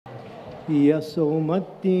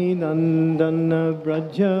Yasomati Nandana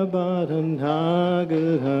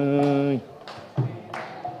Brajabaranagara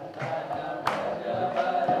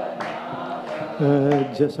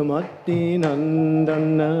Jasomati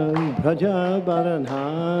Nandana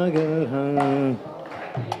Brajabaranagara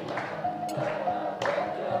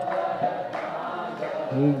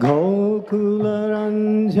Gokula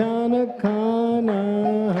Ranjana Kana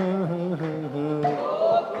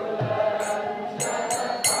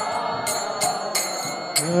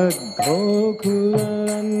Gokula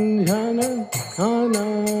Ranjana Kana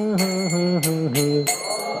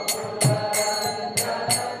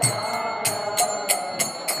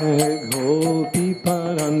Gopi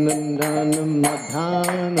Paranandana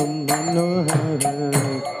Madhanam Manohara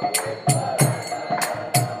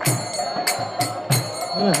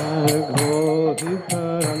Gopi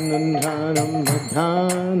Paranandhanam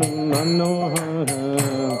Madhanam Manohara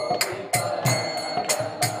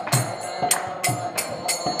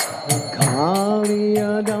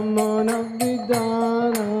Kaliya Dhammana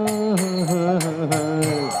Vidana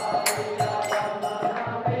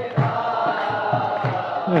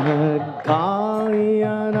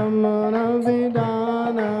Kaliya Dhammana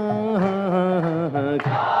Vidana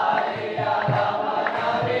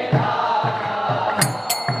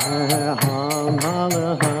Hamala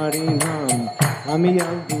Harinam Amiya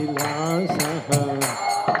Vilasaha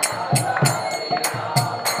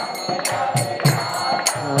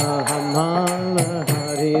Hamala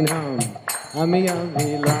Harinam Amiya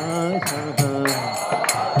Vilasaha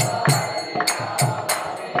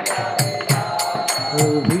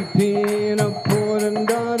Vipina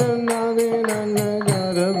Purandara Navinana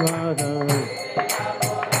Garavada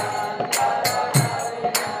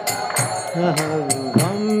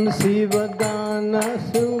Ram Sivadana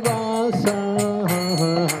Suvasa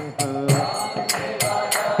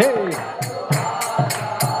Hey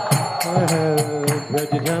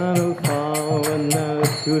Brajajanu Pavana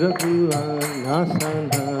Surakula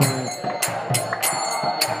Nasana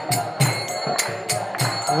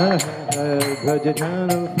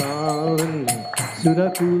Brajajanu Pavana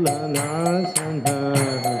Surakula Nasana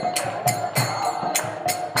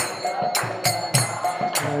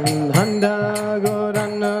Handa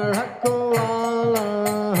Gorana Rakoala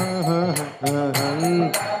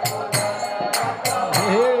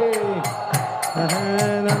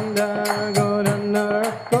Nanda Gorana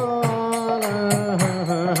Rakoala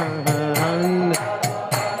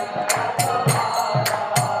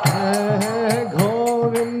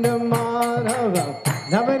Govinda Madhava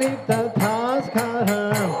Navarita Taskara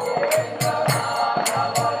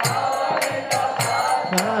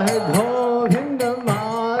Govinda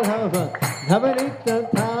Madhava Navarita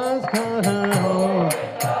Taskara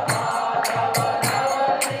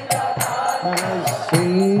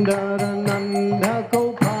Sundarananda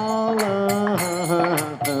Gopala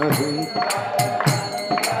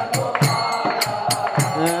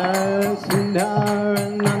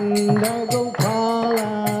Sundarananda Gopala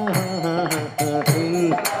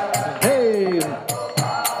Hey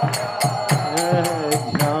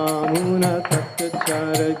Jamuna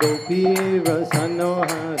Tattachara Gopi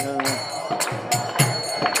Vasanohara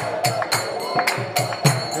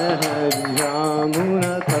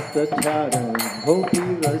Jamuna Tattachara Gopi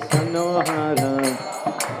Vasanohara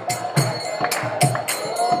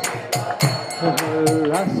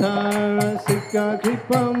Rasa Rasika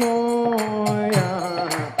Kripa Moya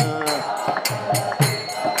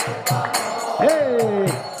Hey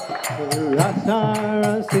Rasa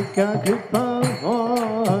Rasika Kripa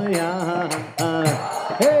Moya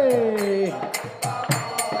Hey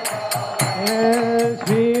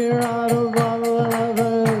Sri Radha Vallabha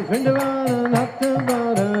Vrindavana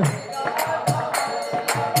Nattavara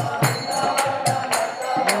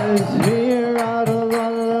Sri Radha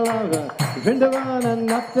Vallabha Vrindavana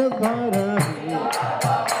Nattavara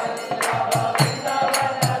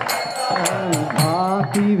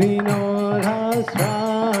Bhakti Vinoda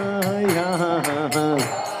Sraya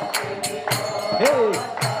Hey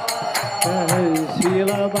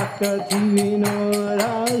Srila Bhakta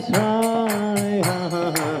Vinoda Sraya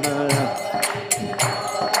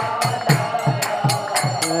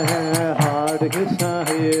Hare Krishna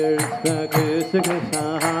Hare Krishna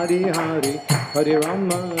Krishna Hare Hare Hare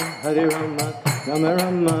Rama Rama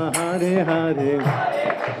Rama Hare Hare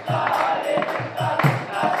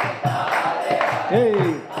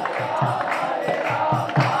Hey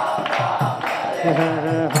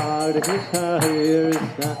Hare Krishna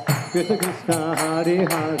Krishna Krishna Hare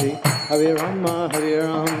Hare Hare Rama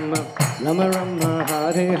Rama Rama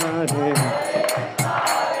Hare Hare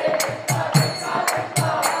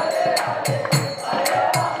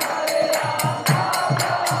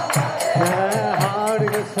Hare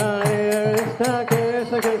Krishna,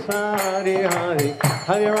 Krishna Krishna, Hare Hare,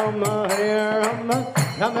 Hare Rama,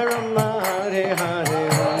 Rama Rama, Hare Hare.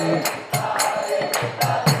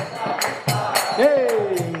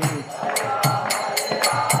 Hey!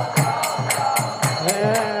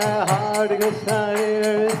 Hare Krishna,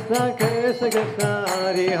 Krishna Krishna,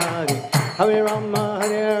 Hare Hare, Hare Rama,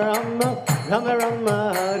 Rama Rama,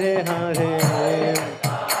 Hare Hare.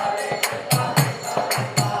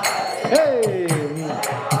 Hey!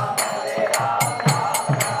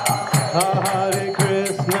 Hare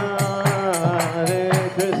Krishna,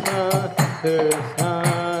 Krishna Krishna,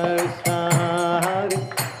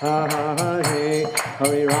 Hare Hare,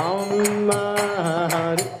 Hare Rama,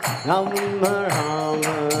 Rama Rama,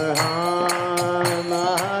 Hare Hare.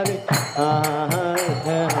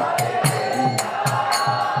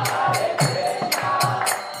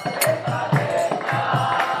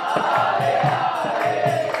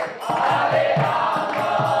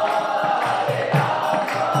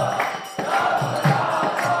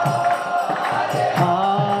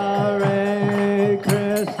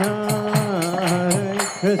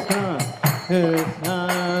 Krishna, Krishna, Krishna,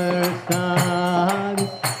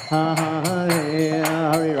 Hare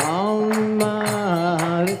Hare, Rama,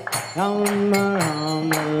 Rama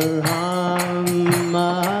Rama,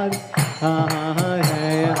 Hare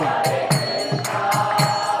Hare.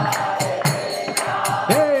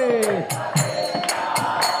 Hey,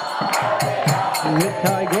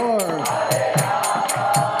 Nitai Gaur.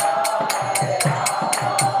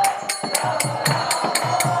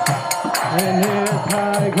 And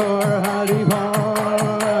Nitai Gaur, Haribo,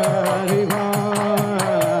 Haribo,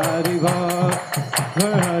 Haribo,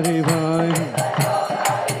 Haribo.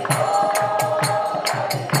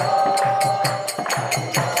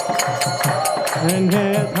 And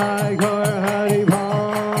Nitai Gaur, Haribo,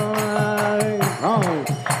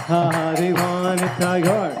 Haribo, Nitai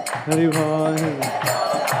Gaur, Haribo.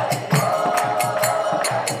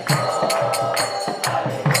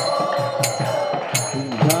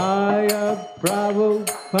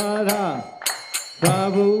 Prabhupada,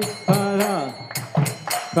 Prabhupada,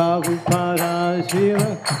 Prabhupada, Shiva,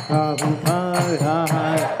 Prabhupada.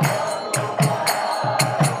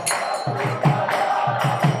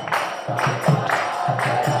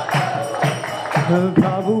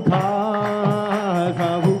 Prabhupada,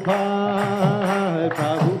 Prabhupada,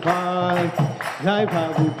 Prabhupada, Jai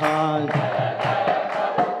Prabhupada.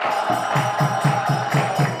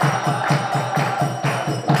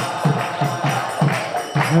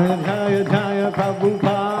 Jaya Jaya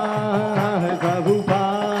Prabhupada,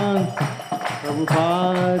 Prabhupada,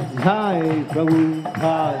 Prabhupada, Jai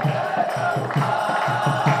Prabhupada.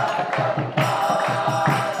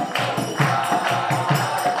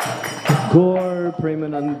 Gaur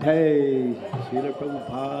Premanande, Srila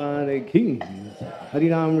Prabhupada ki,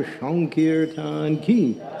 Harinam Shankirtan ki,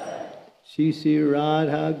 Shri Sri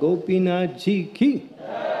Radha Gopinath ji ki,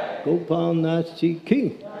 Gopal Nath ji ki,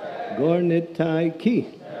 Gaur Nitai ki,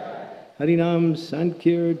 Harinam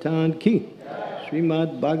Sankirtan ki,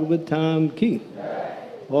 Srimad-Bhagavatam ki,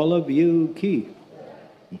 all of you ki,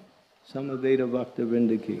 Samaveda Bhakta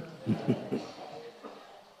Vrinda ki.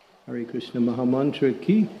 Hare Krishna Mahamantra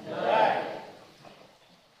ki.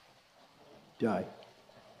 Jai.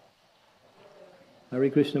 Hare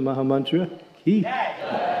Krishna Mahamantra ki.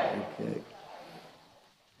 Okay.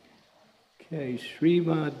 Okay,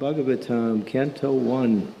 Srimad-Bhagavatam, Canto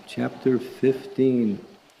 1, Chapter 15.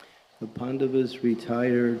 The Pandavas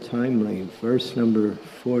retire timely, verse number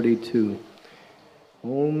 42.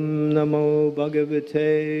 Om Namo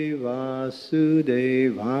Bhagavate Vasudevaya.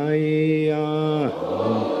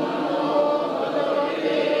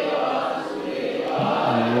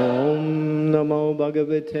 Om Namo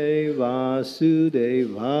Bhagavate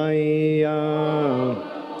Vasudevaya.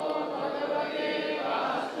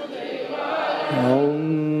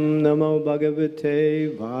 Om Namo Bhagavate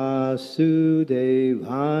Vasudevaya.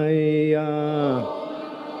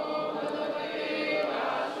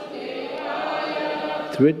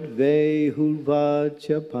 Tritve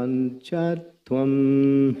Hulvacha Panchatvam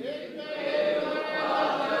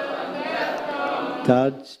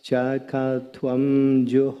Tatschakatvam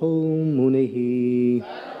Juho Munihi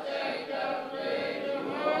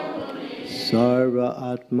Sarva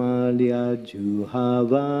Atma Lya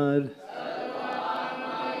Juhavad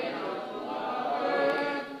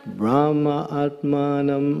Brahma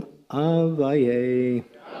Atmanam Avaye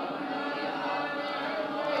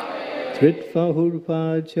Tritva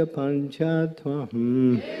Hurpacha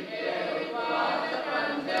Panchatvam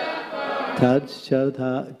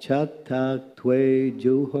Tatschataktve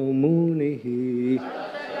Juho Munihi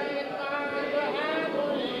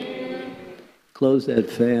Close that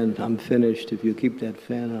fan. I'm finished if you keep that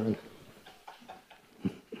fan on.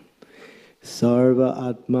 Sarva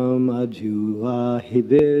Atmam Ajuva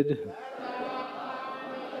Hivid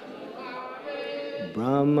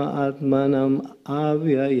Brahma Atmanam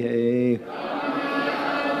Avyaye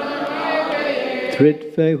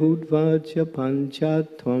Tritve Hudvacha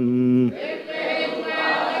Panchatvam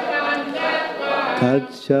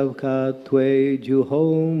Katshavkatve Juho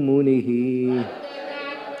Munihi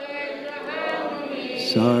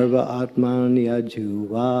Sarva Atmanya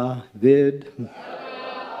Juva Vid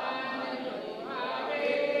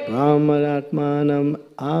Brahmanatmanam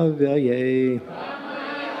Avyaye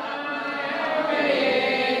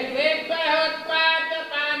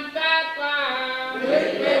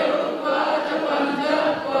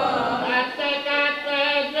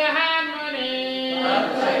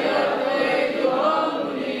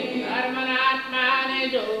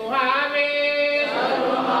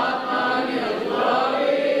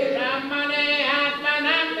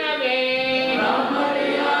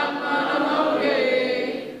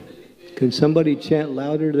Can somebody chant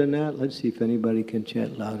louder than that? Let's see if anybody can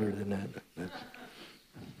chant louder than that.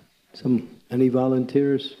 Any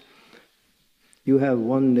volunteers? You have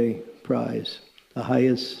won the prize, the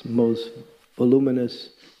highest, most voluminous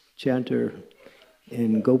chanter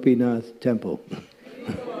in Gopinath Temple.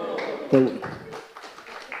 But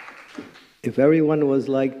if everyone was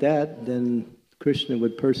like that, then Krishna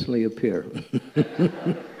would personally appear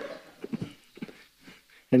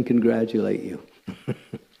and congratulate you.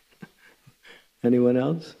 Anyone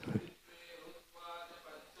else?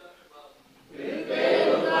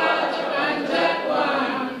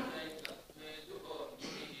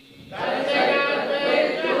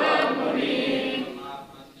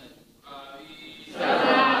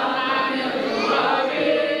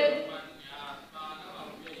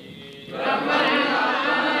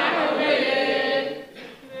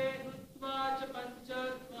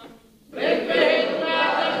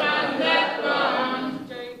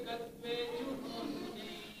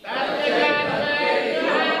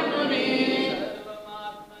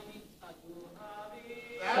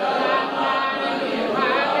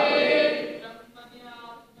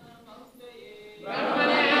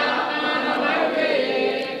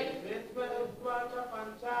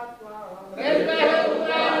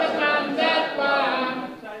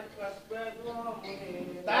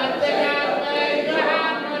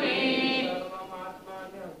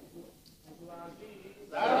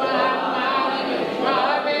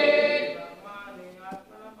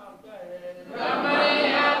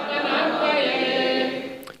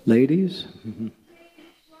 Ladies? Mm-hmm.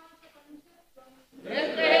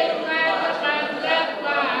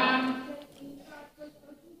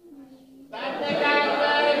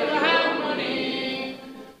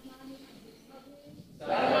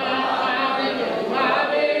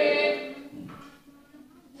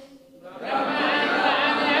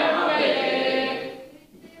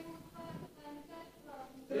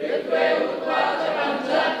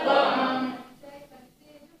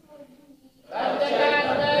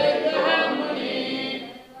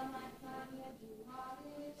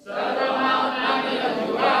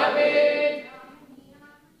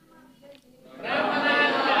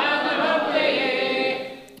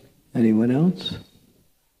 Anyone else?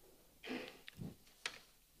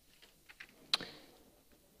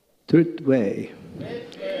 Tritve,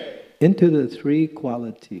 into the three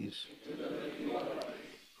qualities.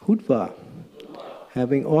 Hudva,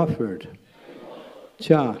 having offered.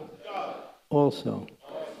 Cha, also.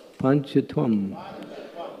 Panchatvam,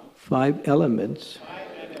 five elements.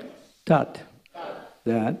 Tat,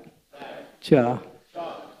 that. Cha,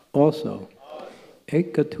 also.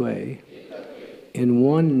 Ekatve, in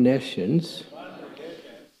one nescience.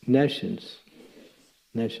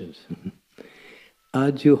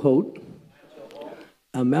 Ajuhot,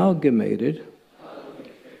 amalgamated.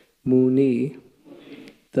 Muni,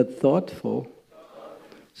 the thoughtful.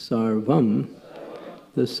 Sarvam,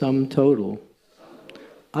 the sum total.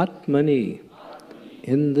 Atmani,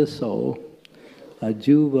 in the soul.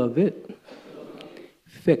 Ajuvavit,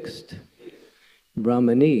 fixed.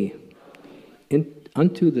 Brahmani,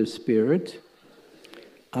 unto the spirit.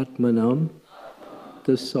 Atmanam,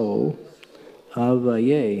 the soul.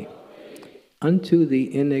 Avaye, unto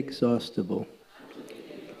the inexhaustible.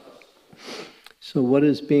 So what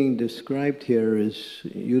is being described here is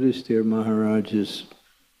Yudhisthira Maharaj is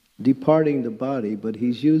departing the body, but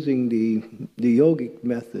he's using the yogic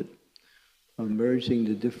method of merging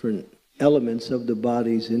the different elements of the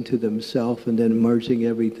bodies into themselves and then merging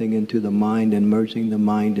everything into the mind and merging the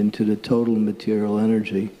mind into the total material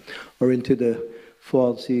energy or into the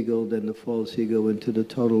false ego, then the false ego into the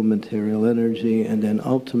total material energy, and then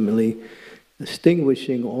ultimately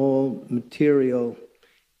extinguishing all material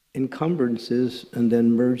encumbrances and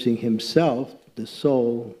then merging himself, the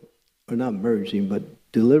soul, or not merging, but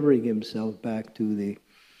delivering himself back to the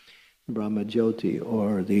Brahma Jyoti,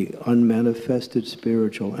 or the unmanifested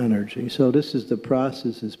spiritual energy. So this is the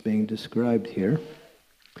process that's being described here.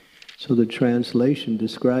 So the translation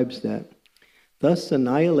describes that. Thus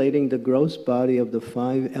annihilating the gross body of the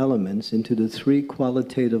 5 elements into the 3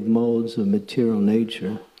 qualitative modes of material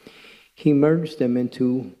nature, he merged them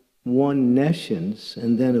into one nescience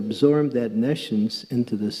and then absorbed that nescience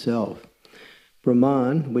into the self.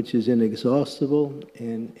 Brahman, which is inexhaustible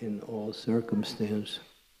and in all circumstance.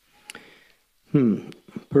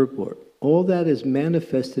 Purport. All that is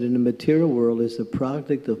manifested in the material world is the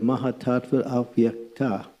product of Mahatattva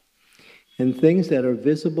Avyakta. And things that are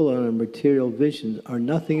visible on our material vision are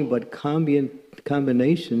nothing but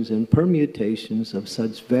combinations and permutations of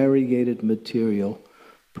such variegated material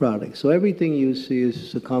products. So everything you see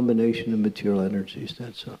is a combination of material energies,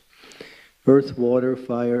 that's all. Earth, water,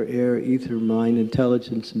 fire, air, ether, mind,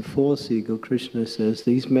 intelligence, and false ego, Krishna says,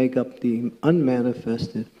 these make up the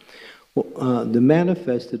unmanifested, the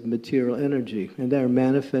manifested material energy, and they're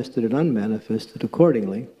manifested and unmanifested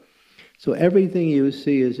accordingly. So everything you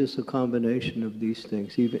see is just a combination of these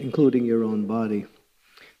things, even including your own body.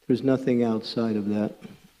 There's nothing outside of that.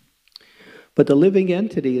 But the living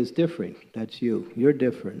entity is different. That's you. You're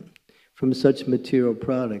different from such material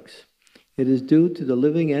products. It is due to the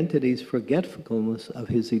living entity's forgetfulness of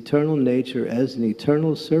his eternal nature as an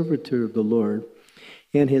eternal servitor of the Lord,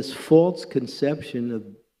 and his false conception of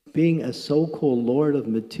being a so-called Lord of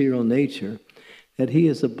material nature, that he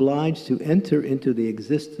is obliged to enter into the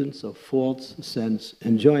existence of false sense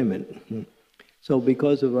enjoyment. So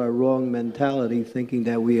because of our wrong mentality, thinking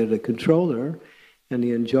that we are the controller and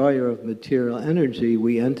the enjoyer of material energy,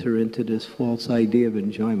 we enter into this false idea of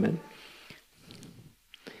enjoyment.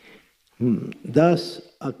 Thus,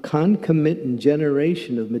 a concomitant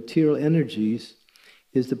generation of material energies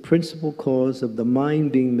is the principal cause of the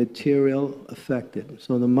mind being material affected.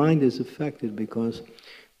 So the mind is affected because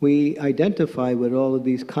we identify with all of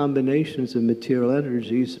these combinations of material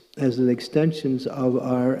energies as an extensions of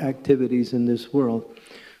our activities in this world,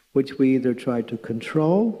 which we either try to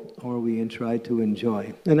control or we try to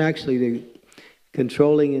enjoy. And actually, the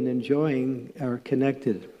controlling and enjoying are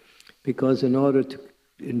connected, because in order to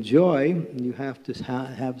enjoy, you have to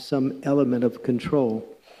have some element of control.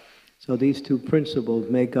 So these two principles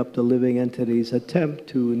make up the living entity's attempt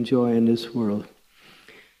to enjoy in this world.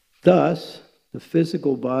 Thus, the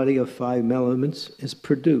physical body of 5 elements is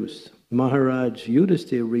produced. Maharaja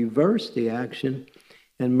Yudhisthira reversed the action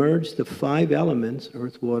and merged the 5 elements,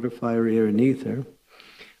 earth, water, fire, air, and ether,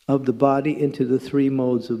 of the body into the 3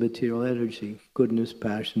 modes of material energy, goodness,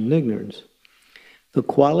 passion, and ignorance. The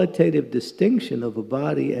qualitative distinction of a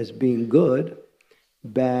body as being good,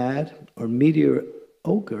 bad, or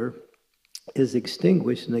mediocre is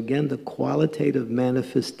extinguished, and again the qualitative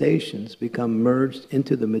manifestations become merged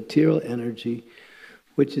into the material energy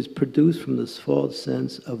which is produced from the false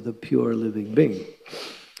sense of the pure living being.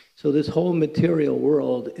 So this whole material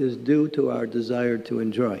world is due to our desire to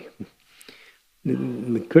enjoy.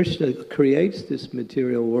 Krishna creates this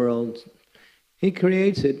material world. He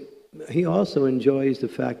creates it. He also enjoys the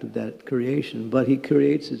fact of that creation, but he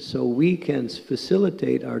creates it so we can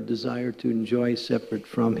facilitate our desire to enjoy separate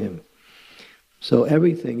from him. So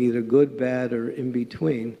everything, either good, bad, or in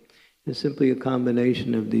between, is simply a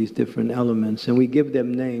combination of these different elements. And we give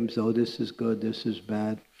them names. Oh, this is good, this is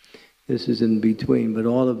bad, this is in between. But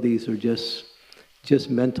all of these are just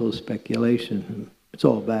mental speculation. It's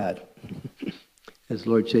all bad. As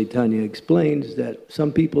Lord Chaitanya explains, that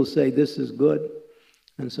some people say this is good,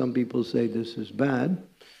 and some people say this is bad.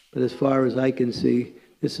 But as far as I can see,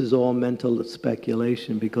 this is all mental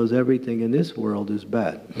speculation, because everything in this world is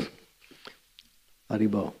bad.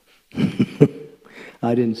 Haribo.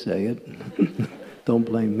 I didn't say it. Don't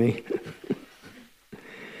blame me.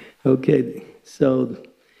 Okay, so,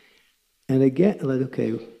 and again,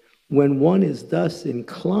 okay, when one is thus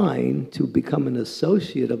inclined to become an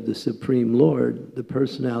associate of the Supreme Lord, the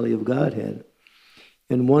personality of Godhead,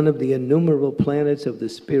 and one of the innumerable planets of the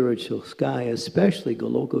spiritual sky, especially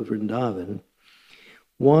Goloka Vrindavan,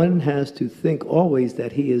 one has to think always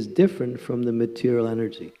that he is different from the material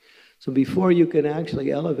energy. So before you can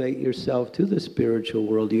actually elevate yourself to the spiritual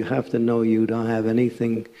world, you have to know you don't have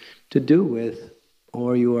anything to do with,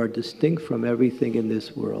 or you are distinct from everything in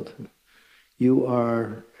this world. You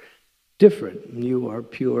are different. You are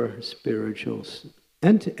pure spiritual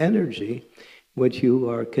energy, which you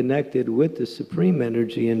are connected with the Supreme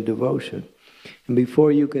Energy in devotion. And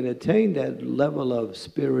before you can attain that level of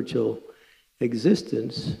spiritual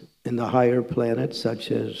existence in the higher planets,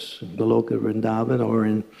 such as Goloka Vrindavan or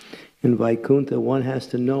in Vaikuntha, one has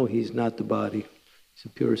to know he's not the body. He's a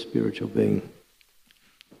pure spiritual being.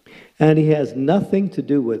 And he has nothing to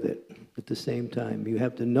do with it at the same time. You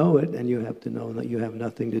have to know it, and you have to know that you have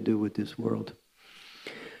nothing to do with this world.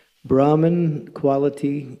 Brahman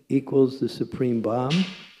quality equals the Supreme Brahm,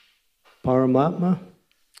 Paramatma.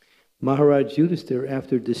 Maharaja Yudhisthira,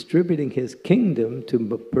 after distributing his kingdom to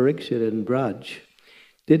Parikshit and Braj,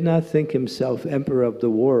 did not think himself emperor of the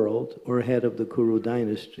world or head of the Kuru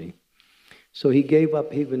dynasty. So he gave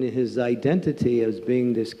up even his identity as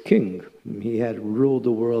being this king. He had ruled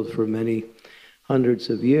the world for many hundreds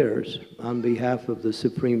of years on behalf of the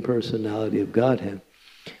Supreme Personality of Godhead.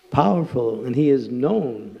 Powerful, and he is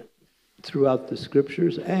known throughout the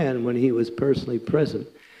scriptures and when he was personally present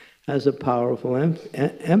as a powerful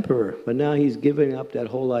emperor. But now he's giving up that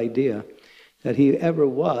whole idea that he ever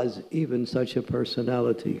was even such a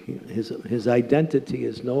personality. His identity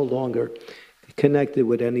is no longer connected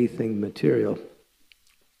with anything material.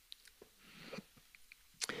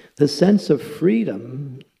 The sense of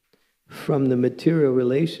freedom from the material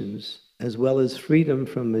relations, as well as freedom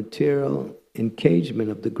from material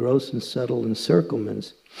engagement of the gross and subtle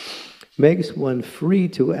encirclements, makes one free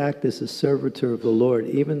to act as a servitor of the Lord,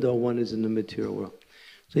 even though one is in the material world.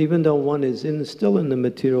 So even though one is still in the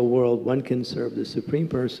material world, one can serve the Supreme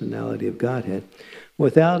Personality of Godhead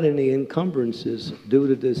without any encumbrances due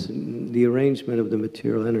to the arrangement of the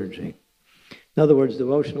material energy. In other words,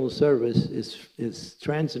 devotional service is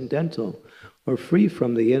transcendental or free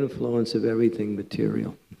from the influence of everything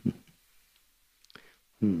material.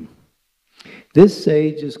 This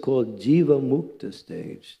stage is called Jiva Mukta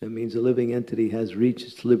stage. That means a living entity has reached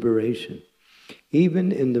its liberation.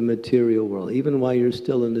 Even in the material world, even while you're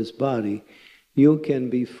still in this body, you can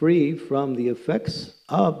be free from the effects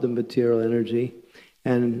of the material energy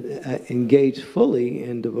and engage fully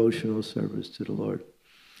in devotional service to the Lord.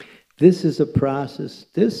 This is a process.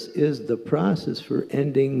 This is the process for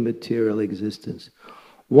ending material existence.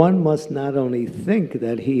 One must not only think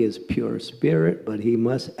that he is pure spirit, but he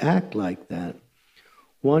must act like that.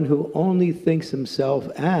 One who only thinks himself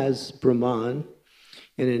as Brahman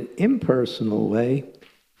in an impersonal way,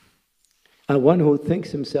 one who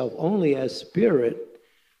thinks himself only as spirit,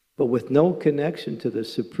 but with no connection to the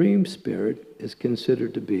Supreme Spirit, is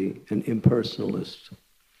considered to be an impersonalist.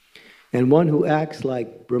 And one who acts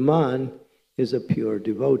like Brahman is a pure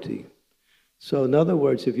devotee. So in other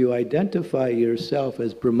words, if you identify yourself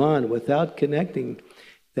as Brahman without connecting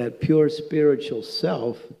that pure spiritual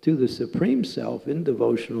self to the Supreme Self in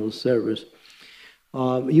devotional service,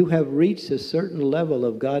 you have reached a certain level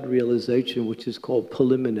of God realization, which is called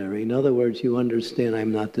preliminary. In other words, you understand,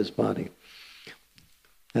 I'm not this body.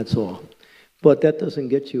 That's all. But that doesn't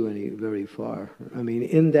get you very far. I mean,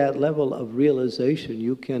 in that level of realization,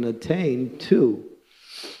 you can attain to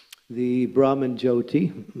the Brahman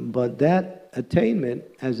Jyoti, but that attainment,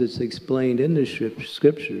 as it's explained in the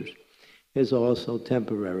scriptures, is also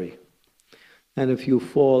temporary. And if you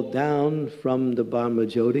fall down from the Brahma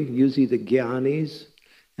Jyoti, usually the Jnanis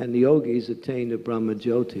and the Yogis attain the Brahma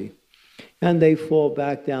Jyoti, and they fall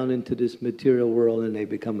back down into this material world and they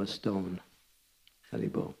become a stone.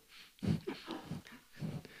 Haribol.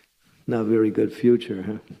 Not a very good future,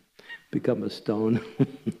 huh? Become a stone.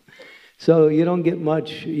 So you don't get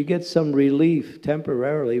much, you get some relief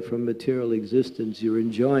temporarily from material existence. You're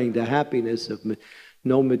enjoying the happiness of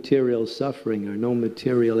no material suffering or no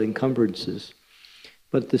material encumbrances.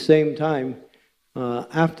 But at the same time,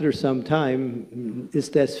 after some time, it's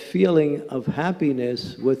this feeling of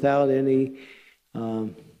happiness without any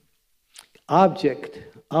object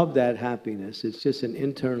of that happiness. It's just an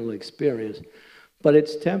internal experience. But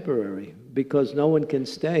it's temporary, because no one can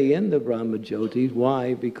stay in the Brahma Jyoti.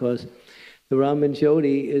 Why? Because the Brahman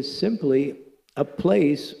Jyoti is simply a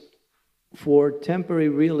place for temporary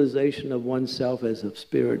realization of oneself as a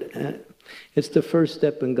spirit. It's the first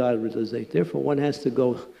step in God realization. Therefore, one has to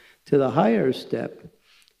go to the higher step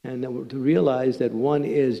and to realize that one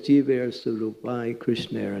is Jiver Surupai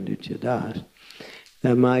Krishnera Nityadas.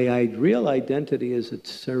 That my real identity is a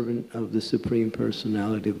servant of the Supreme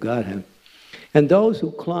Personality of Godhead. And those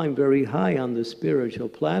who climb very high on the spiritual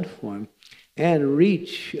platform and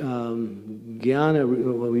reach jnana,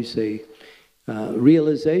 what we say,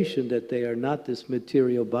 realization that they are not this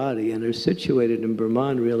material body and are situated in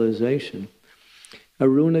Brahman realization,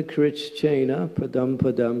 Aruna Krichchena Padam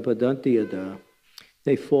Padam Padantiyada,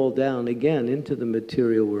 they fall down again into the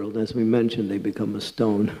material world. As we mentioned, they become a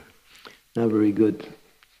stone. not a very good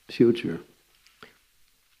future.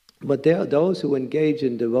 But there are those who engage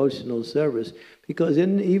in devotional service, because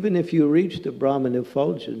even if you reach the Brahman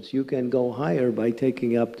effulgence, you can go higher by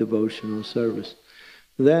taking up devotional service.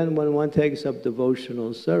 Then when one takes up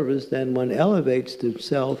devotional service, then one elevates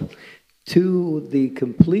himself to the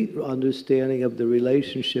complete understanding of the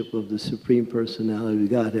relationship of the Supreme Personality of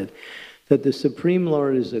Godhead. That the Supreme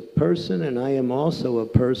Lord is a person, and I am also a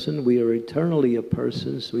person. We are eternally a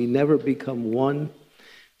person, so we never become one.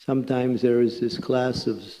 Sometimes there is this class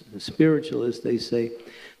of spiritualists, they say,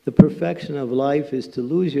 the perfection of life is to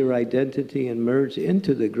lose your identity and merge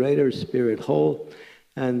into the greater spirit whole,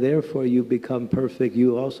 and therefore you become perfect,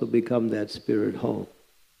 you also become that spirit whole.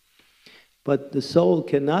 But the soul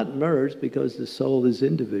cannot merge because the soul is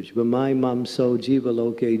individual. Mai mam so jiva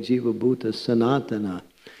loke jiva bhuta sanatana.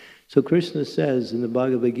 So Krishna says in the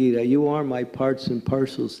Bhagavad Gita, you are my parts and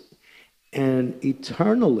parcels, and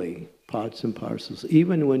eternally parts and parcels.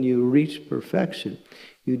 Even when you reach perfection,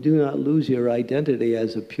 you do not lose your identity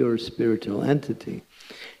as a pure spiritual entity.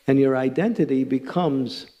 And your identity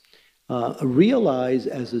becomes realized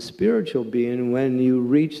as a spiritual being when you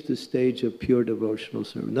reach the stage of pure devotional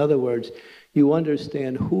service. In other words, you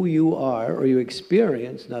understand who you are, or you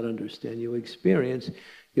experience, not understand, you experience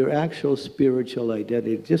your actual spiritual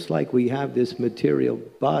identity. Just like we have this material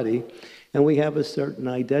body, and we have a certain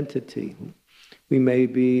identity. We may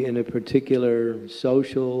be in a particular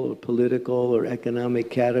social, or political, or economic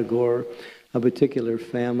category, a particular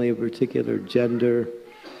family, a particular gender.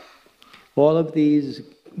 All of these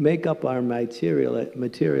make up our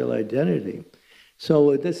material identity.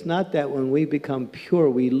 So it's not that when we become pure,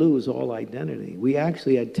 we lose all identity. We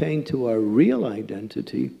actually attain to our real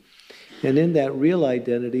identity. And in that real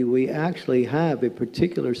identity, we actually have a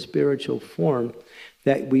particular spiritual form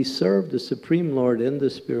that we serve the Supreme Lord in the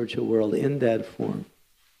spiritual world in that form.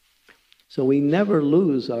 So we never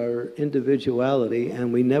lose our individuality,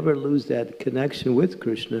 and we never lose that connection with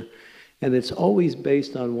Krishna, and it's always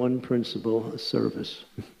based on one principle, service.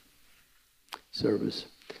 Service.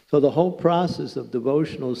 So the whole process of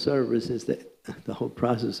devotional service is the whole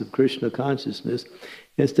process of Krishna consciousness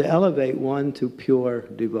is to elevate one to pure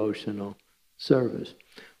devotional service,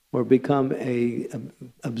 or become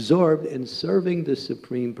absorbed in serving the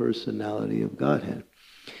Supreme Personality of Godhead.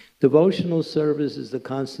 Devotional service is the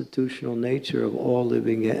constitutional nature of all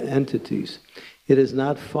living entities. It is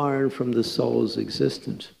not foreign from the soul's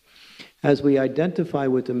existence. As we identify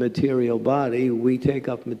with the material body, we take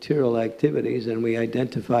up material activities and we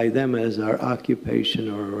identify them as our occupation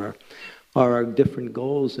or our different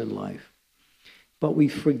goals in life. But we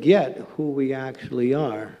forget who we actually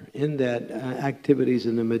are in that activities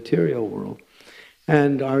in the material world.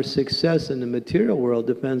 And our success in the material world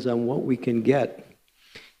depends on what we can get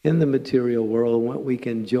in the material world, what we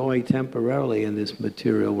can enjoy temporarily in this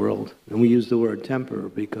material world. And we use the word temporary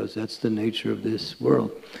because that's the nature of this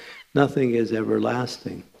world. Nothing is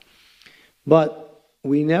everlasting. But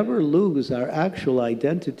we never lose our actual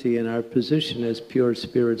identity and our position as pure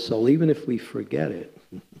spirit soul, even if we forget it.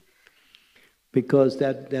 Because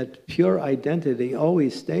that pure identity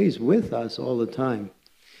always stays with us all the time.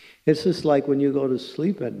 It's just like when you go to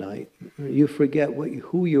sleep at night, you forget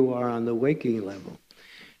who you are on the waking level.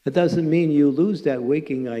 It doesn't mean you lose that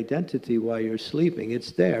waking identity while you're sleeping.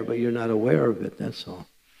 It's there, but you're not aware of it, that's all.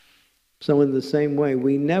 So in the same way,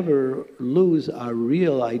 we never lose our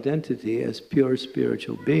real identity as pure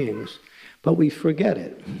spiritual beings, but we forget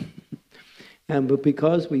it. But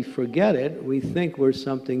because we forget it, we think we're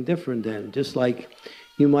something different then. Just like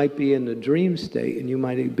you might be in a dream state and you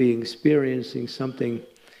might be experiencing something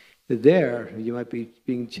there. You might be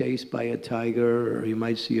being chased by a tiger, or you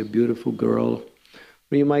might see a beautiful girl,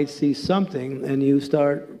 or you might see something and you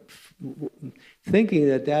start thinking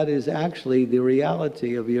that that is actually the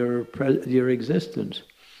reality of your existence.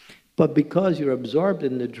 But because you're absorbed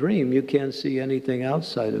in the dream, you can't see anything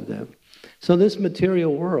outside of that. So this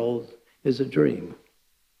material world is a dream.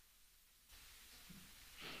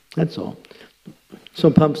 That's all.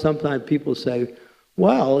 So sometimes people say,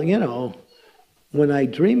 well, when I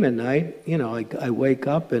dream at night, I wake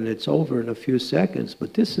up and it's over in a few seconds,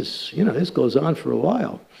 but this is, this goes on for a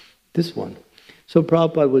while, this one. So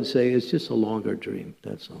Prabhupada would say it's just a longer dream,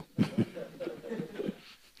 that's all.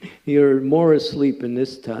 You're more asleep in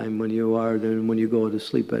this time when you are than when you go to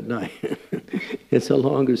sleep at night. It's a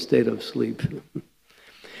longer state of sleep.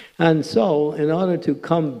 And so, in order to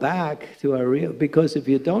come back to our real, because if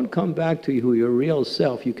you don't come back to your real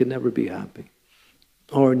self, you can never be happy.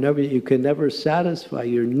 Or you can never satisfy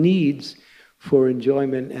your needs for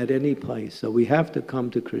enjoyment at any place. So we have to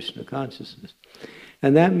come to Krishna consciousness.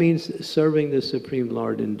 And that means serving the Supreme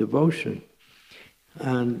Lord in devotion.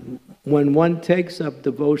 And when one takes up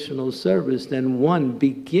devotional service, then one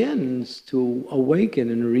begins to awaken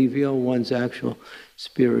and reveal one's actual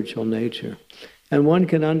spiritual nature. And one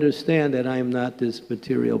can understand that I am not this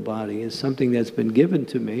material body. It's something that's been given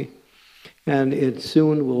to me, and it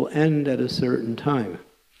soon will end at a certain time.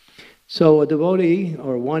 So a devotee,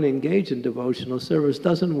 or one engaged in devotional service,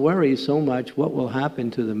 doesn't worry so much what will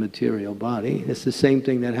happen to the material body. It's the same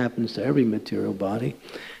thing that happens to every material body.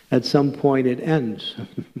 At some point it ends.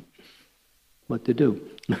 What to do?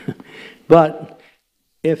 But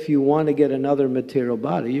if you want to get another material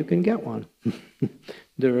body, you can get one.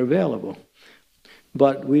 They're available.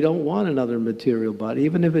 But we don't want another material body,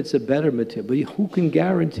 even if it's a better material. But who can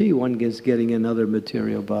guarantee one is getting another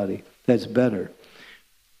material body that's better?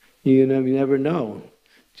 You never know.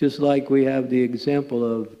 Just like we have the example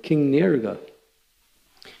of King Nirga.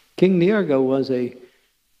 King Nirga was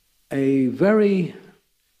a very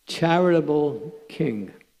charitable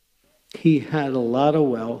king. He had a lot of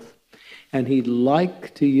wealth, and he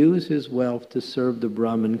liked to use his wealth to serve the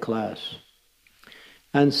Brahmin class.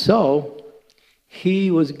 And so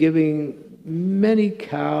he was giving many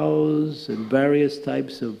cows and various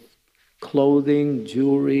types of clothing,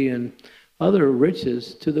 jewelry, and other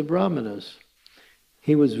riches to the Brahmanas.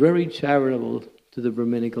 He was very charitable to the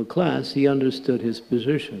Brahminical class. He understood his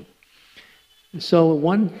position. So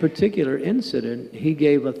one particular incident, he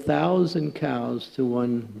gave 1,000 cows to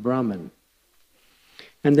one Brahmin.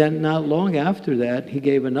 And then not long after that, he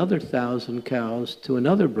gave another 1,000 cows to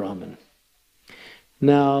another Brahmin.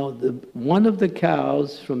 Now, one of the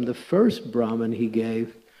cows from the first Brahmin he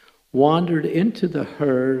gave wandered into the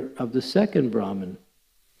herd of the second Brahmin.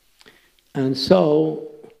 And so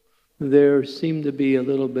there seemed to be a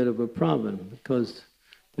little bit of a problem, because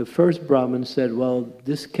the first Brahmin said, well,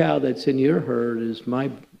 this cow that's in your herd is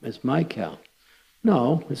my cow.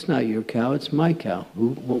 No, it's not your cow, it's my cow.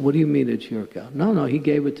 What do you mean it's your cow? No, he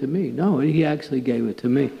gave it to me. No, he actually gave it to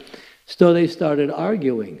me. So they started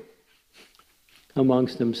arguing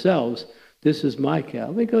amongst themselves, this is my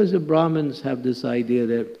cow. Because the Brahmins have this idea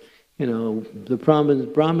that, the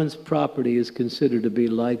Brahmin's property is considered to be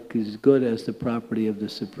as good as the property of the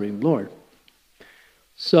Supreme Lord.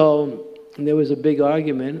 So there was a big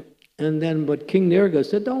argument, but King Nirga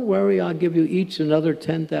said, don't worry, I'll give you each another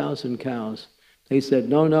 10,000 cows. They said,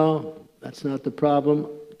 no, that's not the problem.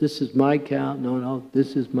 This is my cow. No,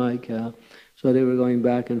 this is my cow. So they were going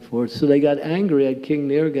back and forth. So they got angry at King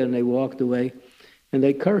Nirga and they walked away and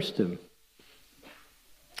they cursed him.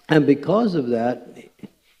 And because of that,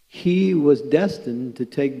 he was destined to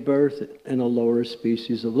take birth in a lower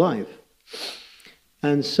species of life.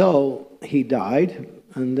 And so he died,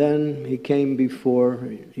 and then he came before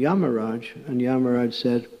Yamaraj, and Yamaraj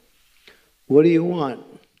said, what do you want?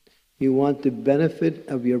 You want the benefit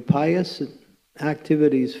of your pious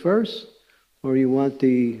activities first, or you want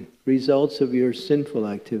the results of your sinful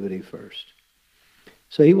activity first?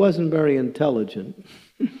 So he wasn't very intelligent.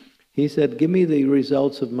 He said, give me the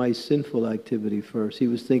results of my sinful activity first. He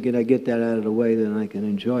was thinking, I get that out of the way, then I can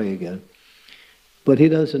enjoy again. But he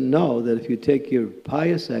doesn't know that if you take your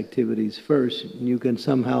pious activities first, you can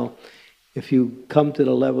somehow, if you come to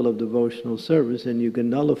the level of devotional service, and you can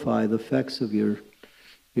nullify the effects of your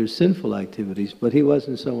sinful activities. But he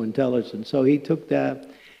wasn't so intelligent. So he took that,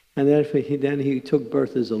 and then he took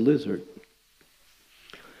birth as a lizard.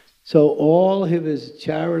 So all of his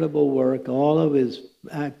charitable work, all of his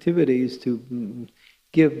activities to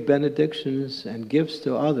give benedictions and gifts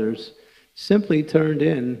to others simply turned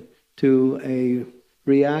into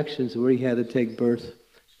reactions where he had to take birth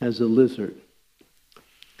as a lizard.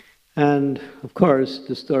 And of course,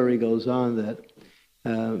 the story goes on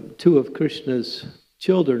that two of Krishna's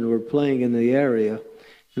children were playing in the area,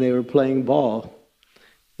 and they were playing ball,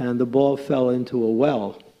 and the ball fell into a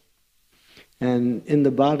well. And in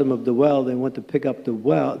the bottom of the well, they went to pick up the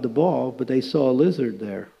ball, but they saw a lizard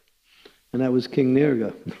there. And that was King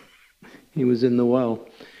Nirga. He was in the well.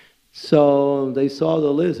 So they saw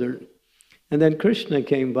the lizard. And then Krishna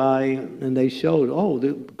came by, and they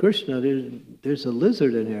showed, Krishna, there's a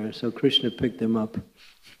lizard in here. So Krishna picked him up.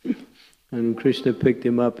 And Krishna picked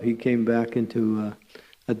him up. He came back into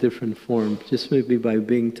a different form, just maybe by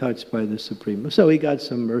being touched by the Supreme. So he got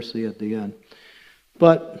some mercy at the end.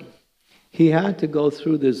 But he had to go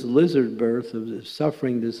through this lizard birth of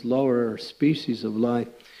suffering this lower species of life,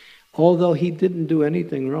 although he didn't do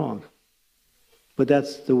anything wrong. But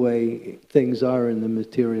that's the way things are in the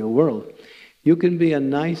material world. You can be a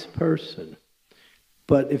nice person,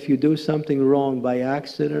 but if you do something wrong by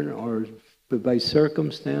accident or by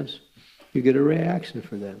circumstance, you get a reaction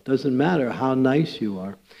for that. Doesn't matter how nice you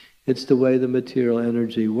are. It's the way the material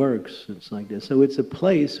energy works. It's like this. So it's a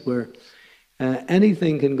place where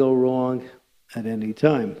anything can go wrong at any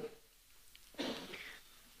time.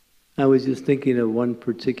 I was just thinking of one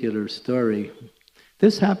particular story.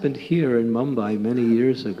 This happened here in Mumbai many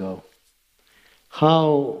years ago.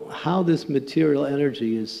 How this material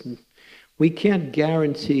energy is, we can't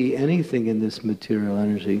guarantee anything in this material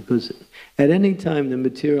energy, because at any time the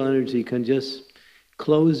material energy can just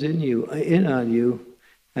close in on you,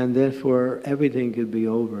 and therefore everything could be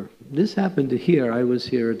over. This happened here. I was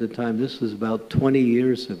here at the time. This was about 20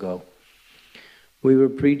 years ago. We were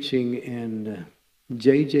preaching in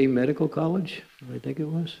JJ Medical College, I think it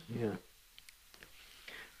was, yeah.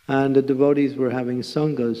 And the devotees were having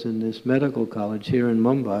sanghas in this medical college here in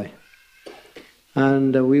Mumbai.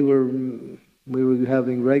 And we were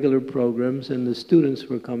having regular programs, and the students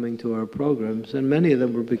were coming to our programs, and many of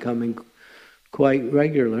them were becoming quite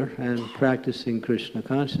regular and practicing Krishna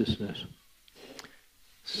consciousness.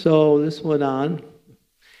 So this went on,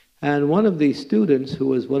 and one of these students, who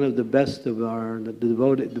was one of the best of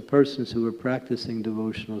the persons who were practicing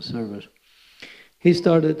devotional service, he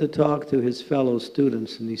started to talk to his fellow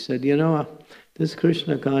students, and he said, you know, this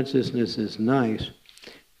Krishna consciousness is nice,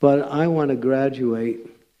 but I want to graduate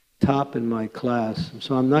top in my class,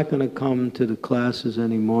 so I'm not going to come to the classes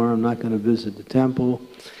anymore. I'm not going to visit the temple.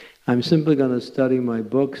 I'm simply going to study my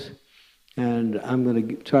books, and I'm going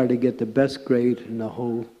to try to get the best grade in the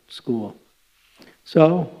whole school.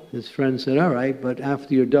 So his friend said, all right, but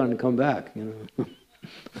after you're done, come back, you know.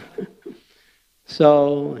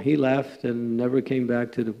 So he left and never came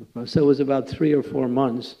back to the... So it was about 3 or 4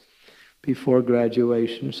 months before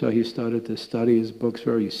graduation, so he started to study his books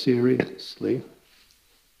very seriously.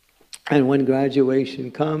 And when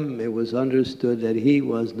graduation came, it was understood that he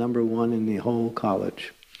was #1 in the whole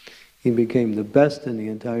college. He became the best in the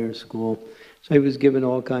entire school. So he was given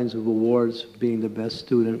all kinds of awards for being the best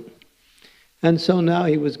student. And so now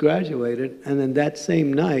he was graduated, and then that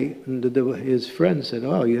same night, his friend said,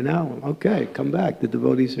 oh, you know, okay, come back, the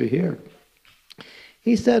devotees are here.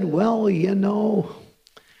 He said, well, you know,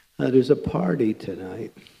 there's a party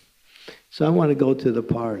tonight, so I want to go to the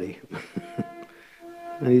party.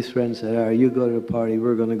 And his friend said, all right, you go to the party,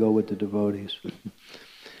 we're going to go with the devotees.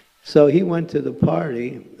 So he went to the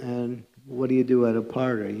party, and what do you do at a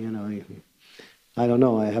party? You know, I don't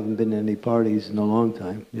know, I haven't been to any parties in a long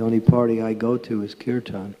time. The only party I go to is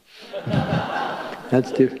kirtan.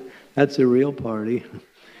 That's a real party.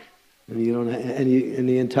 And you don't and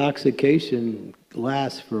the intoxication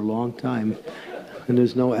lasts for a long time, and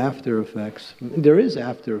there's no after effects. There is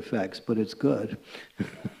after effects, but it's good.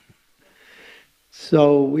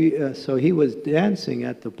 So he was dancing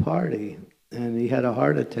at the party, and he had a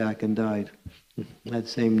heart attack and died that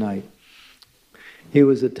same night. He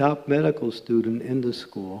was a top medical student in the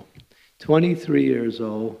school, 23 years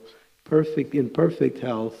old, in perfect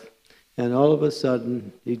health, and all of a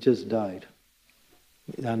sudden he just died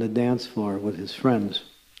on the dance floor with his friends.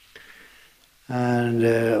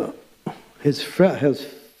 And when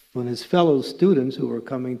his fellow students who were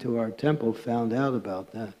coming to our temple found out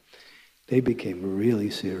about that, they became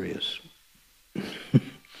really serious.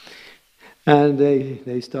 And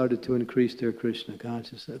they started to increase their Krishna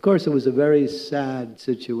consciousness. Of course, it was a very sad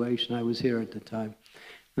situation. I was here at the time.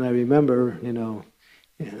 And I remember, you know,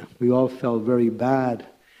 we all felt very bad.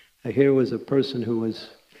 Here was a person who was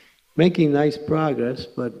making nice progress,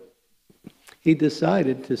 but he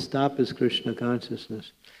decided to stop his Krishna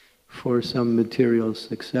consciousness for some material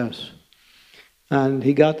success. And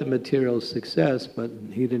he got the material success, but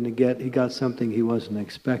he got something he wasn't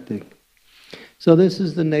expecting. So this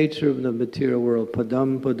is the nature of the material world.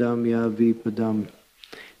 Padam padam ya vipadam.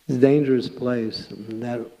 It's a dangerous place.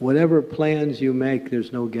 That whatever plans you make,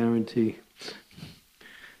 there's no guarantee.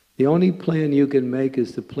 The only plan you can make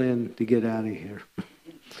is the plan to get out of here.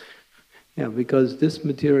 Yeah, because this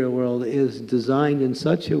material world is designed in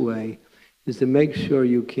such a way as to make sure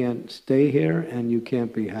you can't stay here and you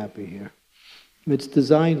can't be happy here. It's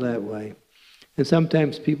designed that way. And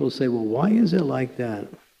sometimes people say, well, why is it like that?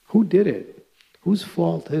 Who did it? Whose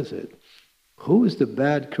fault is it? Who is the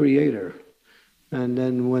bad creator? And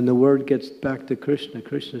then when the word gets back to Krishna,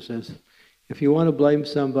 Krishna says, if you want to blame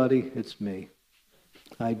somebody, it's me.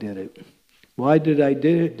 I did it. Why did I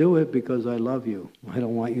do it? Because I love you. I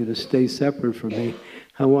don't want you to stay separate from me.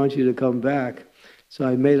 I want you to come back. So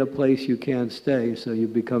I made a place you can't stay, so you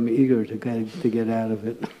become eager to get out of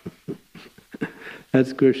it.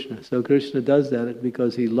 That's Krishna. So Krishna does that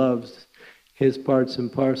because he loves his parts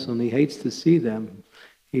and parcel, and he hates to see them.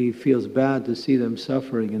 He feels bad to see them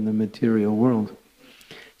suffering in the material world.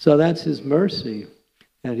 So that's His mercy,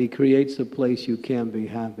 that He creates a place you can be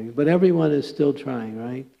happy. But everyone is still trying,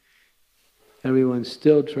 right? Everyone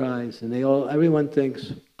still tries, and everyone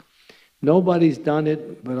thinks, nobody's done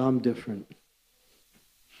it, but I'm different.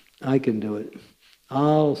 I can do it.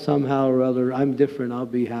 I'll somehow or other, I'm different, I'll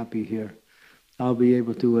be happy here. I'll be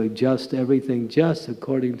able to adjust everything just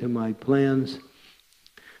according to my plans.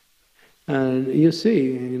 And you'll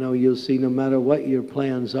see no matter what your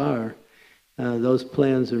plans are, those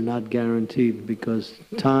plans are not guaranteed, because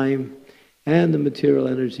time and the material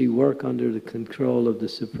energy work under the control of the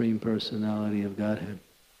Supreme Personality of Godhead.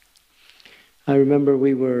 I remember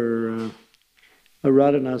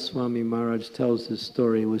Radhanath Swami Maharaj tells this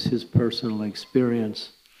story. It was his personal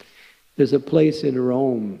experience. There's a place in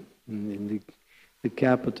Rome, in the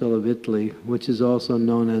capital of Italy, which is also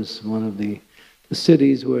known as one of the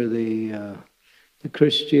cities where the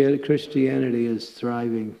Christianity is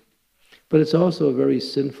thriving. But it's also a very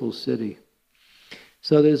sinful city.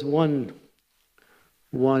 So there's one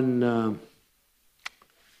what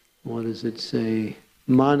does it say,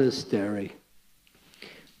 monastery.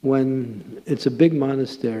 When it's a big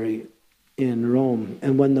monastery in Rome,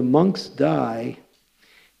 and when the monks die,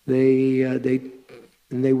 they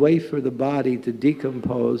wait for the body to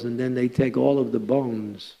decompose, and then they take all of the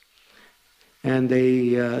bones, and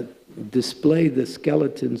they display the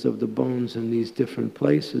skeletons of the bones in these different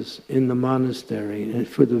places in the monastery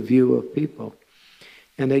for the view of people.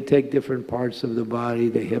 And they take different parts of the body,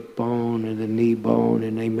 the hip bone and the knee bone,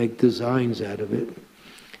 and they make designs out of it.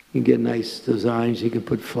 You get nice designs. You can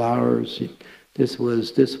put flowers. This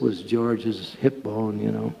was George's hip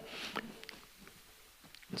bone,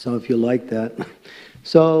 So if you like that.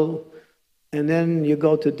 So, and then you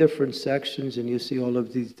go to different sections and you see all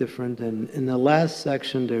of these different, and in the last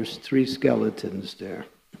section there's 3 skeletons there.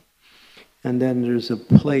 And then there's a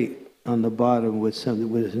plate on the bottom with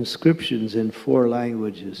inscriptions in 4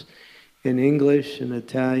 languages. In English, in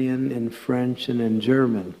Italian, in French, and in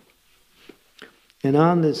German. And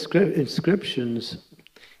on the inscriptions,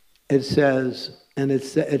 it says, and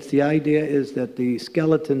it's the idea is that the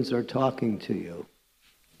skeletons are talking to you.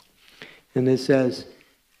 And it says,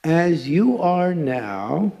 as you are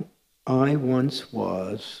now, I once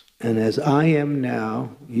was, and as I am now,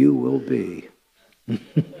 you will be.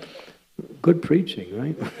 Good preaching,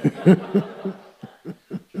 right?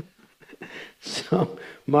 So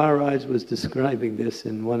Maharaj was describing this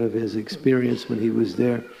in one of his experiences when he was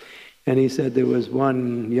there. And he said there was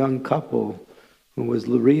one young couple who was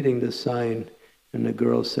reading the sign, and the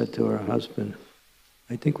girl said to her husband,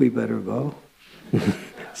 I think we better go.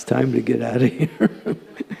 It's time to get out of here.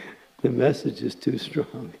 The message is too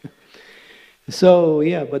strong. So,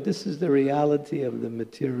 yeah, but this is the reality of the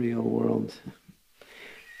material world.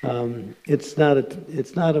 It's not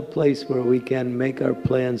a place where we can make our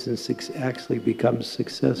plans and actually become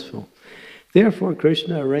successful. Therefore,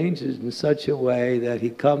 Krishna arranges in such a way that He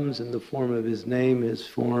comes in the form of His name, His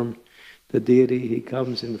form, the deity. He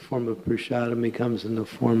comes in the form of prasadam. He comes in the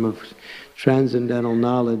form of transcendental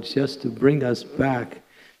knowledge, just to bring us back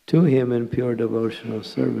to Him in pure devotional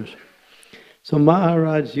service. So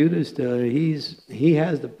Maharaj Yudhishthira, he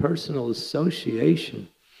has the personal association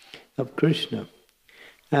of Krishna.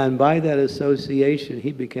 And by that association,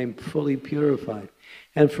 he became fully purified.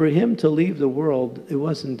 And for him to leave the world, it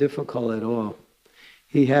wasn't difficult at all.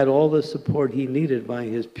 He had all the support he needed by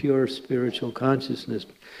his pure spiritual consciousness,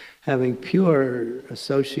 having pure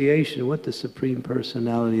association with the Supreme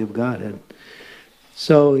Personality of Godhead.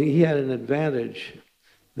 So he had an advantage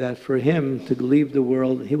that for him to leave the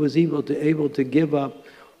world, he was able to give up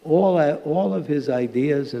all of his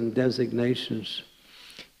ideas and designations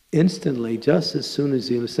instantly, just as soon as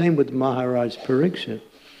he was. Same with Maharaj Parikshit.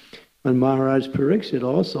 When Maharaj Parikshit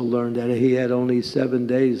also learned that he had only 7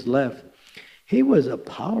 days left, he was a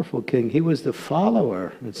powerful king. He was the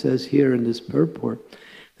follower. It says here in this purport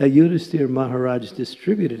that Yudhishthira Maharaj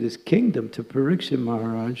distributed his kingdom to Parikshit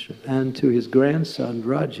Maharaj and to his grandson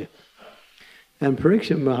Raja. And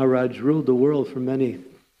Parikshit Maharaj ruled the world for many,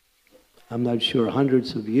 I'm not sure,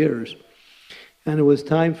 hundreds of years. And it was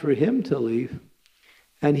time for him to leave.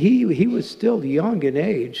 And he was still young in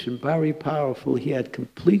age and very powerful. He had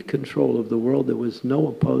complete control of the world. There was no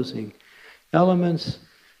opposing elements.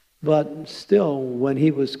 But still, when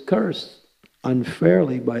he was cursed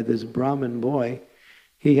unfairly by this Brahmin boy,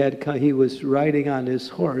 he was riding on his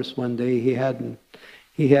horse one day. He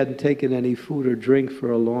hadn't taken any food or drink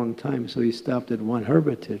for a long time, so he stopped at one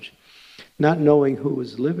hermitage. Not knowing who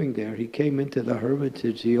was living there, he came into the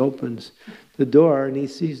hermitage. He opens the door and he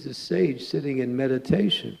sees the sage sitting in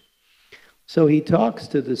meditation. So he talks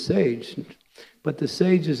to the sage, but the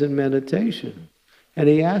sage is in meditation. and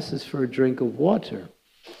he asks for a drink of water.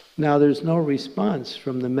 Now there's no response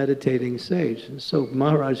from the meditating sage. And so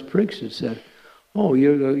Maharaj Pariksit said, oh,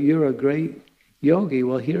 you're a great yogi,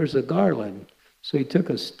 well here's a garland. So he took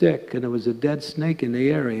a stick, and there was a dead snake in the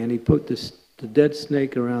area, and he put the dead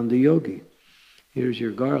snake around the yogi. Here's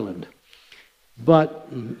your garland. But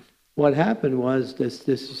what happened was this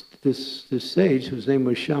sage, whose name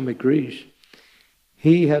was Shamagrish,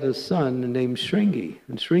 he had a son named Shringi.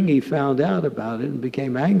 And Shringi found out about it and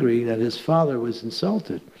became angry that his father was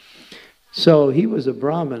insulted. So he was a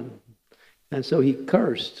Brahmin, and so he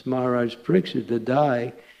cursed Maharaj Pariksit to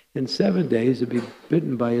die in 7 days to be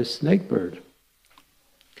bitten by a snake bird.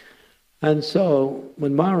 And so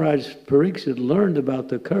when Maharaj Pariksit learned about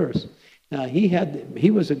the curse, now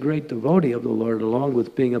he was a great devotee of the Lord along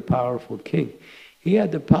with being a powerful king. He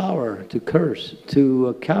had the power to curse,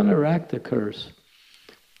 to counteract the curse.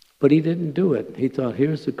 But he didn't do it. He thought,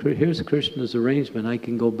 here's Krishna's arrangement. I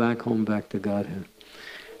can go back home, back to Godhead.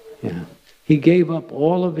 Yeah. He gave up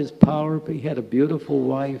all of his power. He had a beautiful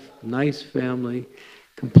wife, nice family,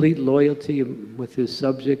 complete loyalty with his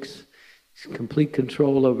subjects, complete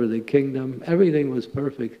control over the kingdom. Everything was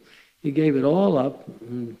perfect. He gave it all up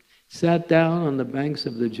and sat down on the banks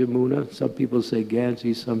of the Jamuna. Some people say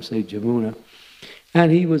Ganges, some say Jamuna.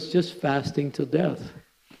 And he was just fasting till death.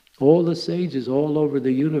 All the sages all over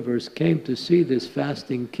the universe came to see this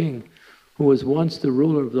fasting king who was once the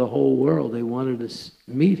ruler of the whole world. They wanted to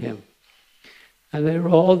meet him. And they were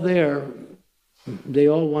all there. They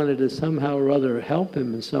all wanted to somehow or other help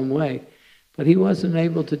him in some way. But he wasn't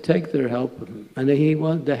able to take their help. And he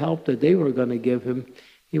wanted the help that they were going to give him.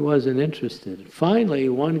 He wasn't interested. Finally,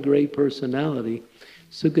 one great personality,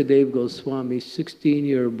 Sukadeva Goswami,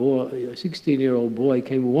 16-year-old boy,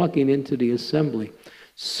 came walking into the assembly.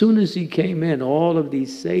 Soon as he came in, all of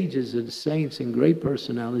these sages and saints and great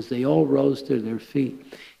personalities, they all rose to their feet.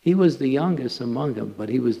 He was the youngest among them, but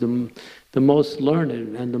he was the most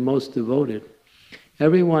learned and the most devoted.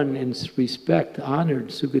 Everyone in respect honored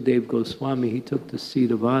Sukadeva Goswami. He took the seat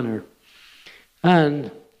of honor. And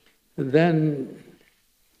then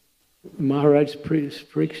Maharaj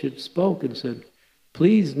Pariksit spoke and said,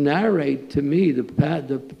 please narrate to me the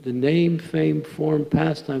name, fame, form,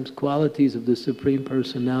 pastimes, qualities of the Supreme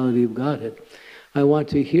Personality of Godhead. I want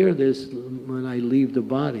to hear this when I leave the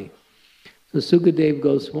body. So Sukadeva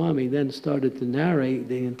Goswami then started to narrate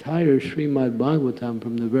the entire Srimad-Bhagavatam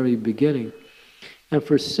from the very beginning. And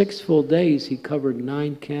for 6 full days he covered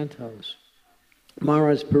 9 cantos.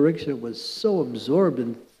 Maharaj Pariksit was so absorbed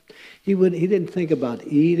in he didn't think about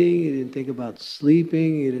eating, he didn't think about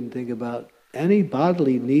sleeping, he didn't think about any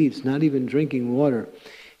bodily needs, not even drinking water.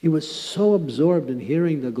 He was so absorbed in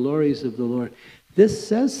hearing the glories of the Lord. This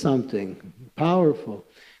says something powerful,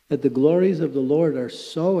 that the glories of the Lord are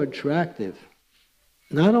so attractive,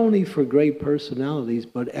 not only for great personalities,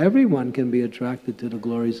 but everyone can be attracted to the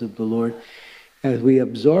glories of the Lord. As we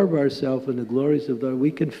absorb ourselves in the glories of the Lord,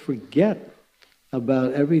 we can forget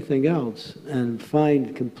about everything else and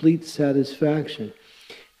find complete satisfaction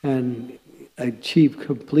and achieve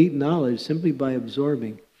complete knowledge simply by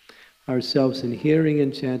absorbing ourselves in hearing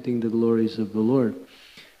and chanting the glories of the Lord.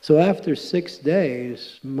 So after 6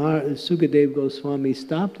 days, Sukadeva Goswami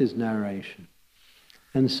stopped his narration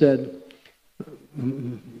and said,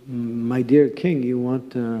 my dear king, you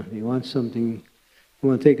want something, you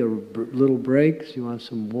want to take a little break, you want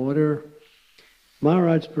some water?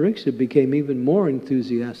 Maharaj Pariksit became even more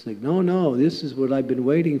enthusiastic. No, this is what I've been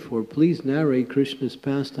waiting for. Please narrate Krishna's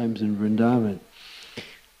pastimes in Vrindavan.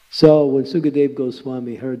 So when Sukadeva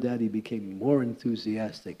Goswami heard that, he became more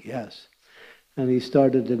enthusiastic, yes. And he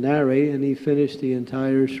started to narrate, and he finished the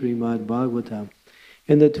entire Srimad-Bhagavatam.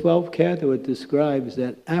 In the 12th canto, it describes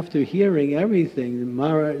that after hearing everything,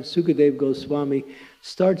 Maharaj Sukadeva Goswami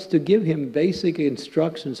starts to give him basic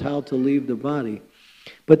instructions how to leave the body.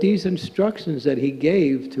 But these instructions that he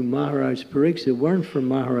gave to Maharaj Pariksit weren't from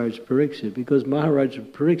Maharaj Pariksit, because Maharaj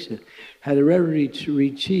Pariksit had already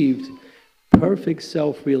achieved perfect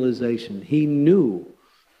self-realization. He knew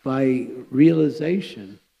by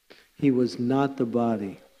realization he was not the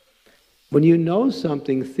body. When you know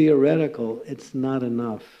something theoretical, it's not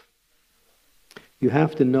enough. You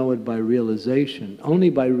have to know it by realization. Only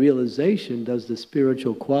by realization does the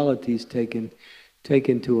spiritual qualities take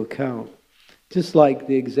into account. Just like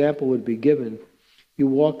the example would be given, you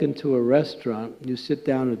walk into a restaurant, you sit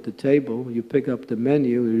down at the table, you pick up the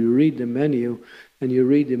menu, you read the menu, and you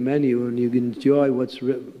enjoy what's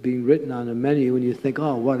being written on the menu, and you think,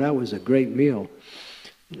 oh, wow, that was a great meal.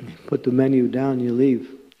 You put the menu down, you leave.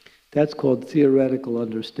 That's called theoretical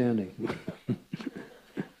understanding.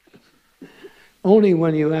 only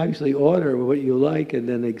when you actually order what you like and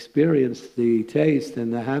then experience the taste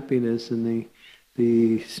and the happiness and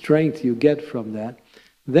the strength you get from that,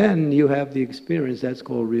 then you have the experience. That's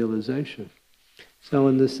called realization. So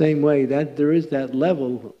in the same way, that there is that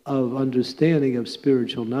level of understanding of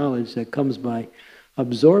spiritual knowledge that comes by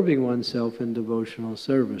absorbing oneself in devotional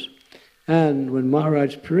service. And when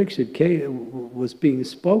Maharaj Pariksit was being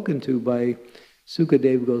spoken to by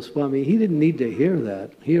Sukadeva Goswami, he didn't need to hear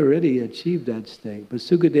that. He already achieved that state. But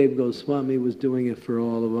Sukadeva Goswami was doing it for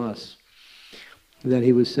all of us. That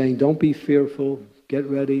he was saying, don't be fearful, get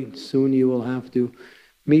ready, soon you will have to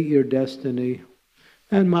meet your destiny.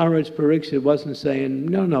 And Maharaj Pariksit wasn't saying,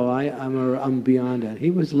 no, I'm beyond that.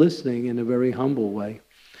 He was listening in a very humble way.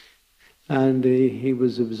 And he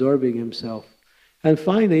was absorbing himself. And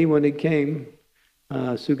finally, when it came,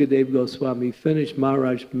 Sukadeva Goswami finished,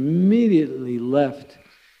 Maharaj immediately left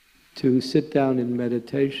to sit down in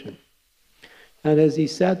meditation. And as he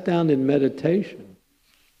sat down in meditation,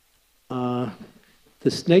 the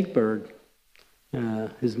snake bird,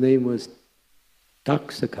 his name was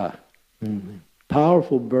Taksaka,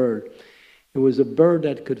 powerful bird. It was a bird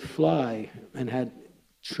that could fly and had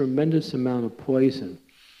tremendous amount of poison.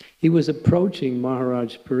 He was approaching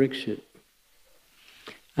Maharaj Pariksit.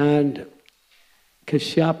 And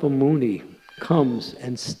Kashyapa Muni comes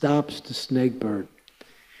and stops the snake bird.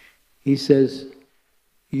 He says,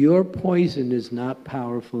 your poison is not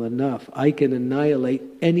powerful enough. I can annihilate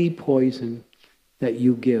any poison that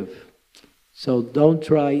you give. So don't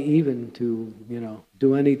try even to,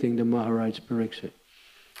 do anything to Maharaj Pariksit.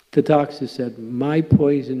 Tataksha said, my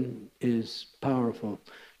poison is powerful.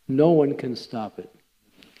 No one can stop it.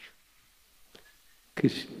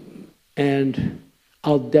 And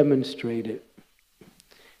I'll demonstrate it.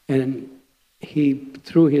 And he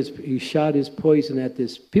shot his poison at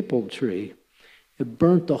this pipal tree. It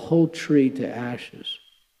burnt the whole tree to ashes.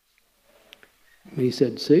 And he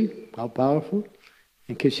said, see, how powerful?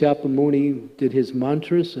 And Kashyapa Muni did his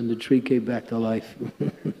mantras and the tree came back to life.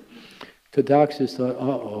 Tataksha thought,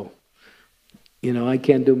 uh-oh, I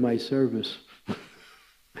can't do my service.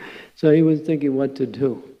 So he was thinking what to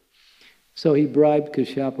do. So he bribed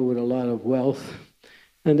Kashyapa with a lot of wealth.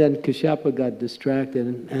 And then Kashyapa got distracted.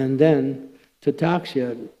 And then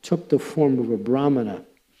Tataksha took the form of a brahmana.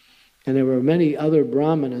 And there were many other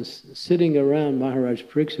brahmanas sitting around Maharaj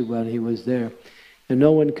Pariksit when he was there. And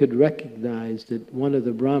no one could recognize that one of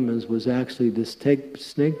the brahmins was actually the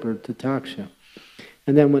snake bird, Tataksha.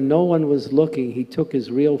 And then when no one was looking, he took his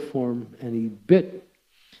real form and he bit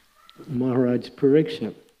Maharaj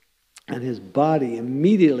Pariksit. And his body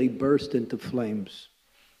immediately burst into flames.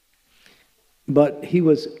 But he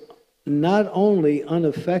was not only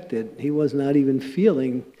unaffected, he was not even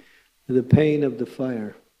feeling the pain of the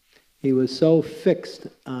fire. He was so fixed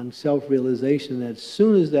on self-realization that as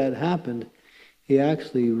soon as that happened, he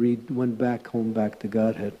actually went back home, back to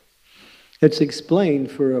Godhead. It's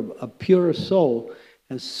explained for a pure soul,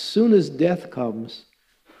 as soon as death comes,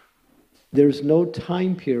 there's no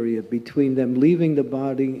time period between them leaving the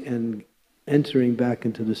body and entering back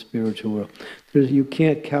into the spiritual world. You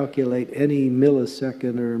can't calculate any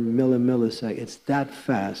millisecond or millisecond. It's that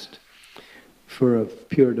fast for a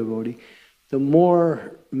pure devotee. The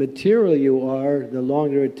more material you are, the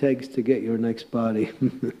longer it takes to get your next body.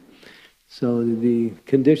 So the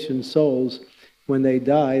conditioned souls, when they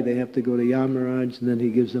die, they have to go to Yamaraj, and then he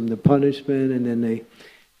gives them the punishment, and then they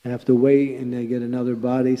have to wait, and they get another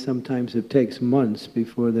body. Sometimes it takes months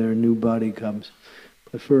before their new body comes.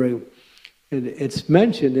 But it's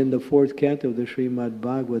mentioned in the 4th canto of the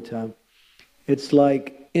Srimad-Bhagavatam. It's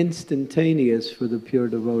like instantaneous for the pure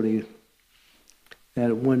devotee,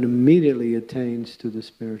 that one immediately attains to the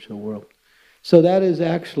spiritual world. So that is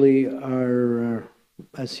actually our,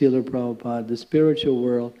 as Srila Prabhupada, the spiritual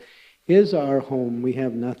world is our home. We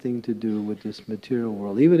have nothing to do with this material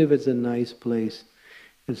world. Even if it's a nice place,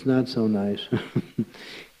 it's not so nice.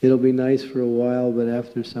 It'll be nice for a while, but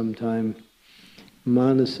after some time,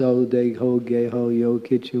 Manaso Deho Geho Yo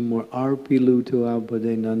Kichu More Arpilu to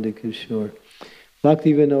Abhade Nandakishore.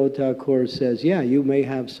 Bhaktivinoda Thakur says, yeah, you may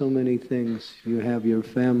have so many things. You have your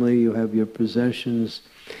family, you have your possessions,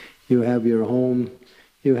 you have your home,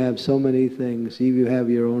 you have so many things, you have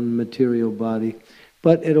your own material body,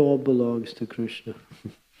 but it all belongs to Krishna.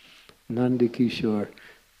 Nandakishore.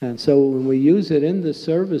 And so when we use it in the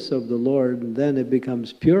service of the Lord, then it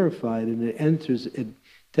becomes purified and it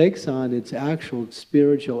takes on its actual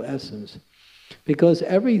spiritual essence. Because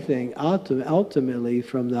everything, ultimately,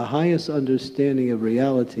 from the highest understanding of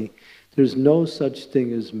reality, there's no such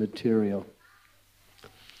thing as material.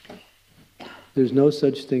 There's no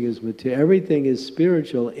such thing as material. Everything is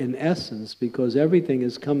spiritual in essence because everything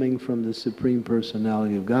is coming from the Supreme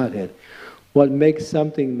Personality of Godhead. What makes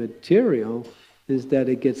something material is that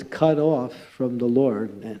it gets cut off from the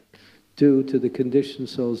Lord due to the conditioned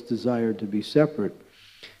soul's desire to be separate.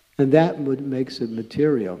 And that makes it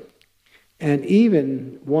material. And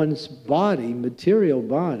even one's body, material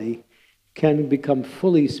body, can become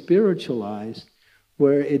fully spiritualized,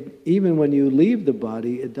 where even when you leave the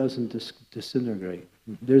body, it doesn't disintegrate.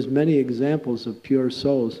 There's many examples of pure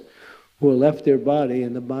souls who have left their body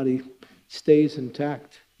and the body stays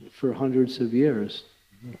intact for hundreds of years.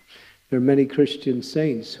 There are many Christian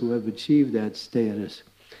saints who have achieved that status.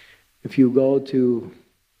 If you go to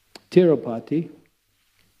Chowpatty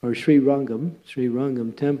or Sri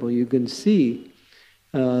Rangam temple, you can see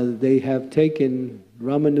they have taken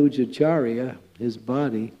Ramanujacharya, his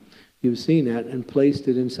body, you've seen that, and placed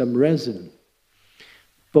it in some resin.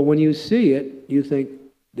 But when you see it, you think,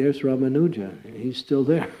 there's Ramanuja, he's still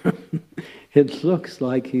there. It looks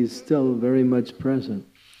like he's still very much present.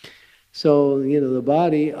 So, the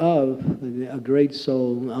body of a great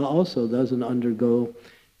soul also doesn't undergo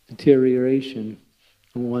deterioration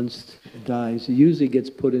once it dies. It usually gets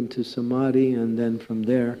put into samadhi, and then from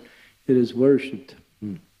there it is worshipped.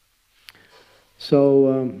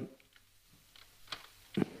 So,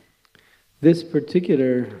 this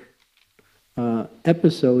particular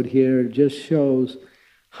episode here just shows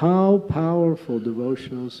how powerful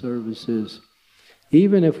devotional service is.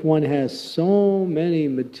 Even if one has so many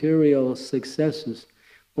material successes,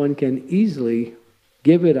 one can easily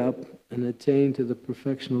give it up and attain to the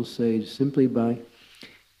perfectional stage simply by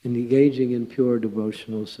engaging in pure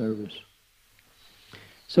devotional service.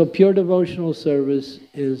 So pure devotional service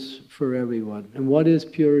is for everyone. And what is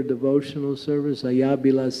pure devotional service?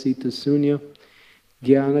 Ayabila sita sunya,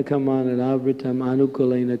 jnanakamana-navritam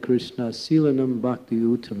anukulena Krishna silanam bhakti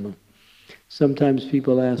uttamam. Sometimes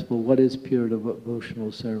people ask, well, what is pure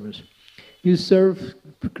devotional service? You serve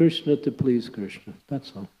Krishna to please Krishna,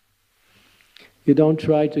 that's all. You don't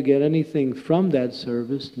try to get anything from that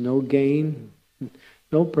service, no gain,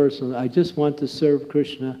 no personal. I just want to serve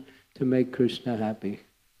Krishna to make Krishna happy.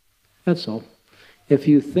 That's all. If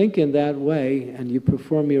you think in that way and you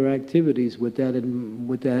perform your activities with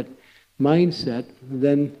that mindset,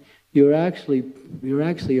 then you're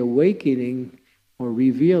actually awakening or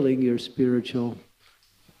revealing your spiritual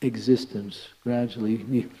existence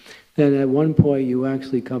gradually. Then at one point you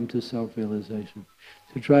actually come to self-realization.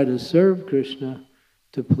 To try to serve Krishna,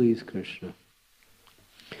 to please Krishna.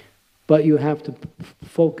 But you have to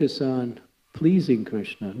focus on pleasing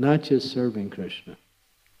Krishna, not just serving Krishna.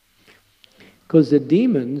 Because the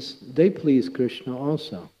demons, they please Krishna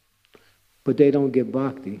also. But they don't get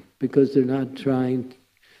bhakti because they're not trying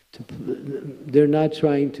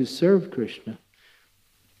to serve Krishna.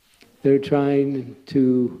 They're trying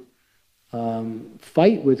to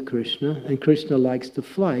fight with Krishna, and Krishna likes to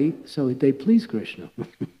fly, so they please Krishna.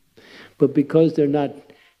 But because they're not,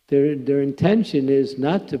 their intention is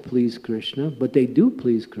not to please Krishna, but they do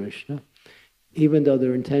please Krishna, even though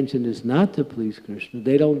their intention is not to please Krishna,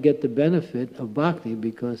 they don't get the benefit of bhakti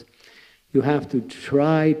because you have to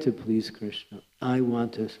try to please Krishna. I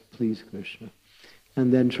want to please Krishna.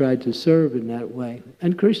 And then try to serve in that way.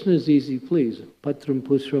 And Krishna is easy to please. Patram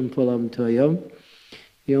pushram phalam toyam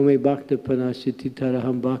yome bhakta panashiti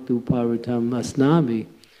taraham bhakta uparitam asnami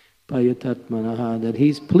payatatmanaha. That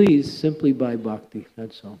he's pleased simply by bhakti,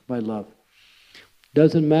 that's all, by love.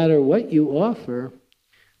 Doesn't matter what you offer,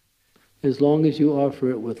 as long as you offer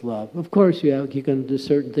it with love. Of course, there's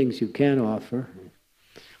certain things you can't offer.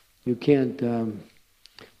 You can't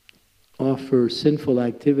offer sinful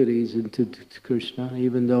activities to Krishna,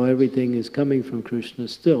 even though everything is coming from Krishna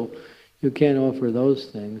still. You can't offer those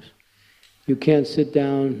things. You can't sit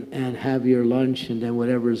down and have your lunch and then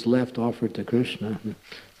whatever's left offer it to Krishna.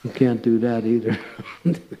 You can't do that either.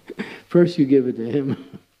 First you give it to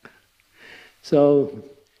him. So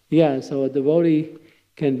a devotee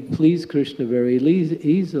can please Krishna very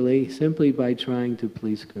easily simply by trying to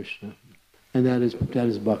please Krishna. And that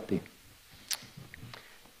is bhakti.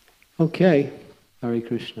 Okay, Hare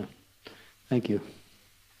Krishna. Thank you.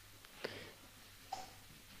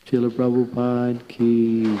 Srila Prabhupada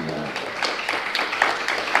ki.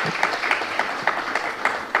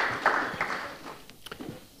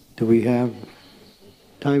 Do we have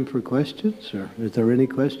time for questions? Or is there any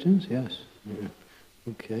questions? Yes. Yeah.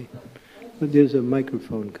 Okay. But there's a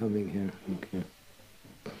microphone coming here. Okay.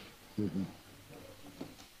 Mm-hmm.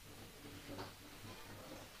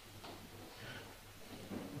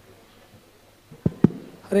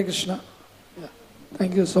 Hare Krishna. Yeah.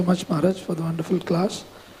 Thank you so much, Maharaj, for the wonderful class.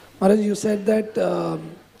 Maharaj, you said that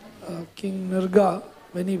King Nirga,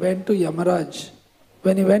 when he went to Yamaraj,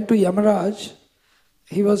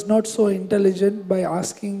 he was not so intelligent by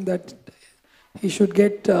asking that he should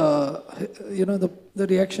get, the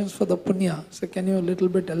reactions for the punya. So can you a little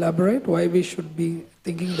bit elaborate why we should be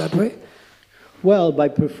thinking that way? Well, by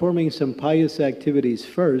performing some pious activities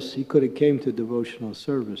first, he could have came to devotional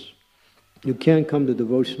service. You can't come to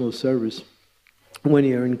devotional service when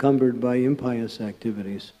you're encumbered by impious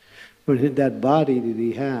activities, with that body that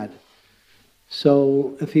he had.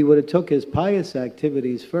 So if he would have took his pious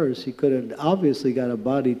activities first, he could have obviously got a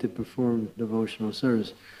body to perform devotional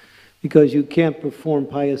service. Because you can't perform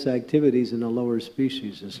pious activities in a lower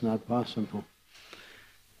species, it's not possible.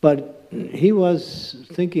 But he was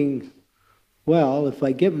thinking, well, if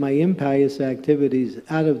I get my impious activities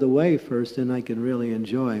out of the way first, then I can really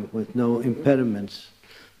enjoy with no impediments,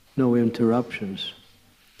 no interruptions.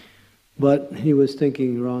 But he was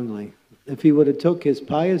thinking wrongly. If he would have took his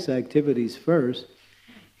pious activities first,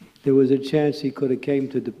 there was a chance he could have came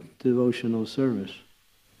to devotional service.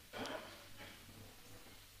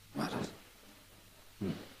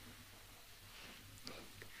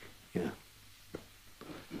 Yeah.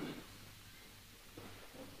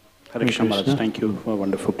 Hare Krishna Maharaj, thank you for a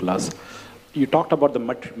wonderful class. You talked about the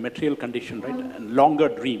material condition, right? And longer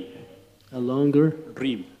dream. A longer?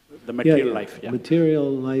 Dream, the material life. Yeah.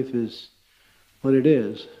 Material life is what it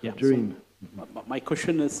is, a dream. So, my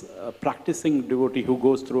question is, practicing devotee who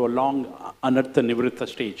goes through a long anartha nivritta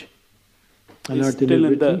stage, is still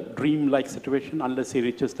in the dream-like situation unless he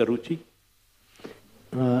reaches the ruchi?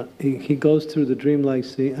 He goes through the dream-like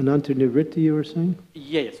state. Ananta nivritti, you were saying?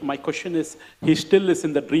 Yes. My question is, he still is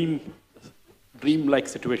in the dream-like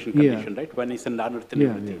situation condition, right? When he's in the anartha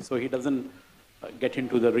nivritti. Yeah. So he doesn't get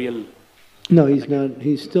into the real... No, he's not.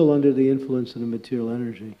 He's still under the influence of the material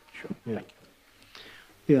energy. Sure. Yeah. Thank you.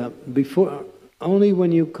 Yeah, only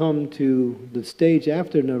when you come to the stage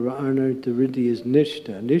after anartha nivritti is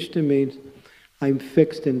nishta. Nishta means I'm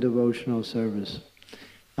fixed in devotional service.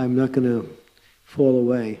 I'm not going to fall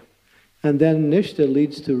away. And then nishta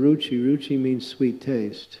leads to ruchi. Ruchi means sweet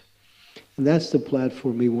taste. And that's the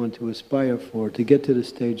platform we want to aspire for, to get to the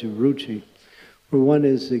stage of ruchi, where one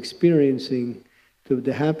is experiencing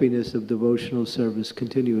the happiness of devotional service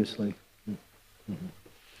continuously. Mm-hmm.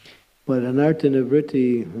 But anartha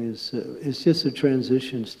nivritti is just a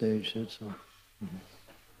transition stage, that's all. Mm-hmm.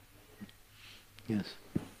 Yes.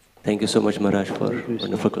 Thank you so much, Maharaj, for a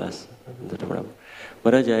wonderful class.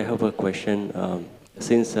 Maharaj, I have a question.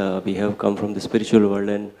 Since we have come from the spiritual world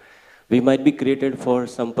and we might be created for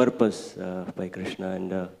some purpose by Krishna,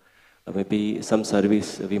 and maybe some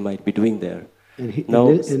service we might be doing there.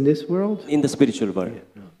 In this world? In the spiritual world. Yeah,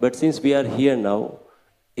 no. But since we are here now,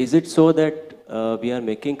 is it so that we are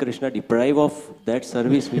making Krishna deprive of that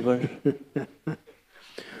service we were?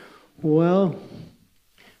 Well,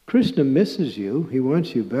 Krishna misses you. He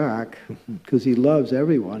wants you back because he loves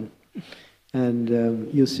everyone. And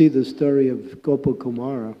you see the story of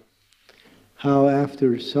Gopakumara, how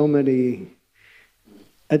after so many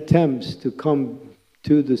attempts to come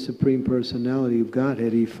to the Supreme Personality of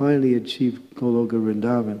Godhead, he finally achieved Goloka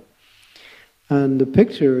Vrindavan. And the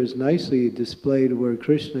picture is nicely displayed where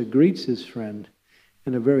Krishna greets his friend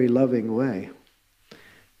in a very loving way.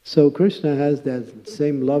 So Krishna has that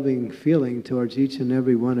same loving feeling towards each and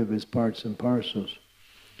every one of his parts and parcels.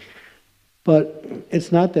 But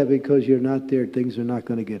it's not that because you're not there, things are not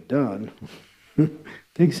going to get done. But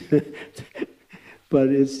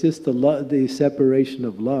it's just the separation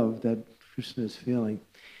of love that Krishna is feeling.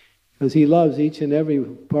 Because he loves each and every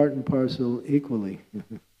part and parcel equally.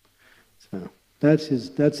 So that's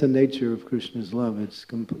the nature of Krishna's love. It's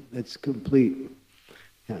complete.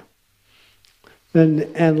 Yeah.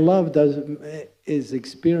 And love is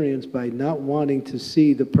experienced by not wanting to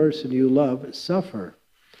see the person you love suffer.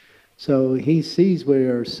 So he sees where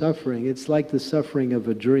you're suffering. It's like the suffering of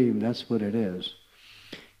a dream. That's what it is.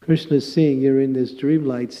 Krishna's seeing you're in this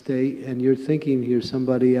dreamlike state and you're thinking you're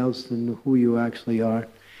somebody else than who you actually are.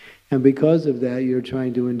 And because of that, you're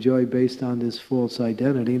trying to enjoy based on this false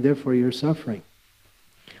identity, and therefore you're suffering.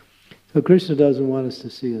 So Krishna doesn't want us to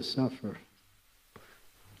see us suffer.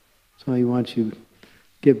 So he wants you to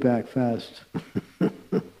get back fast. And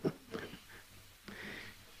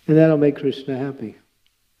that'll make Krishna happy.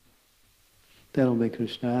 That'll make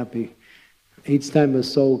Krishna happy. Each time a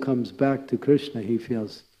soul comes back to Krishna, he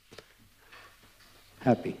feels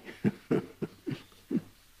happy.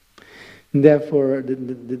 And therefore,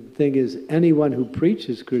 the thing is, anyone who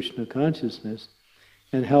preaches Krishna consciousness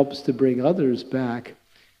and helps to bring others back,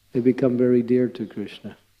 they become very dear to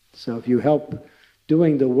Krishna. So if you help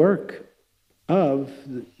doing the work of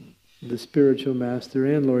the spiritual master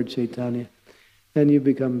and Lord Chaitanya, then you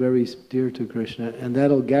become very dear to Krishna, and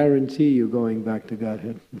that'll guarantee you going back to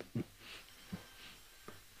Godhead.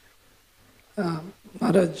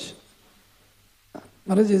 Maharaj,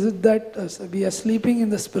 is it that we are sleeping in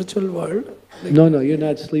the spiritual world? Like No, you're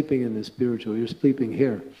not sleeping in the spiritual, you're sleeping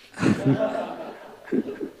here.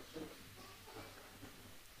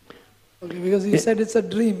 Okay, because you said it's a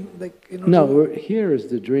dream. No, here is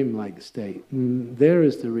the dreamlike state. There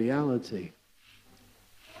is the reality.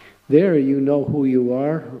 There you know who you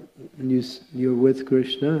are, and you're with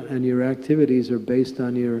Krishna, and your activities are based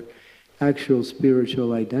on your actual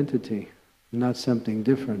spiritual identity, not something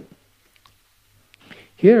different.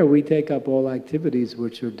 Here we take up all activities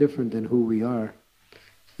which are different than who we are.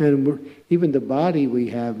 And even the body we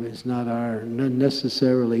have is not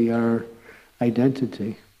necessarily our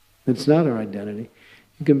identity. It's not our identity.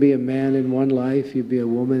 You can be a man in one life, you can be a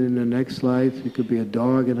woman in the next life, you could be a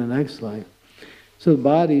dog in the next life. So the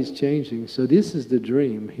body is changing. So this is the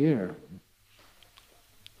dream here.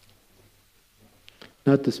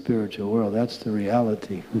 Not the spiritual world, that's the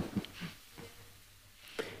reality.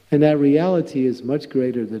 And that reality is much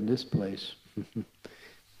greater than this place.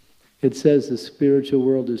 It says the spiritual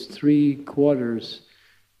world is 3/4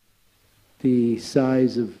 the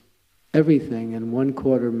size of everything, and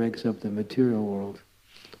 1/4 makes up the material world.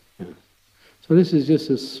 Yeah. So this is just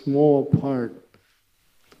a small part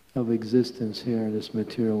of existence here, this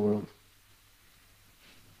material world.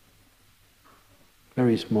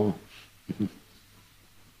 Very small.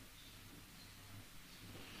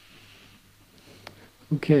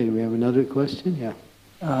 Okay, we have another question? Yeah.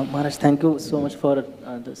 Maharaj, thank you so much for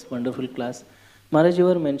this wonderful class. Maharaj, you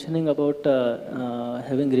were mentioning about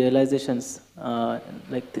having realizations,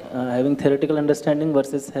 having theoretical understanding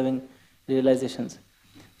versus having realizations.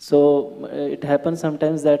 So it happens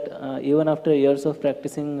sometimes that even after years of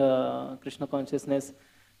practicing Krishna consciousness,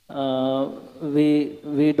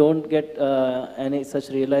 we don't get any such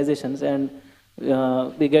realizations, and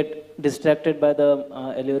we get distracted by the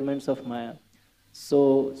allurements of Maya.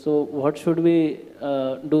 So what should we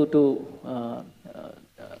do to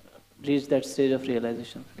reach that stage of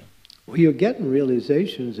realization? Well, you're getting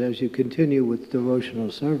realizations as you continue with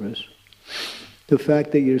devotional service. The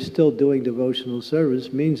fact that you're still doing devotional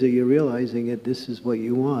service means that you're realizing that this is what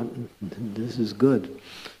you want, this is good.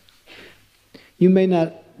 You may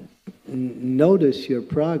not notice your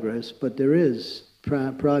progress, but there is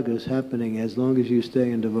progress happening as long as you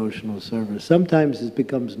stay in devotional service. Sometimes it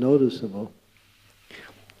becomes noticeable,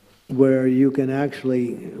 where you can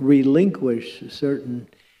actually relinquish certain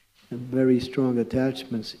very strong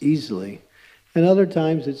attachments easily. And other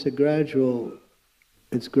times you're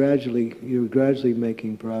gradually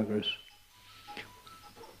making progress.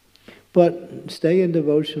 But stay in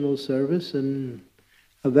devotional service, and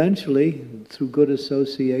eventually, through good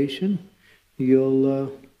association, you'll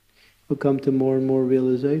come to more and more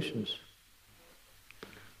realizations.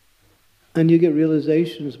 And you get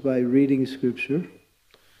realizations by reading scripture.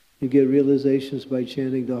 You get realizations by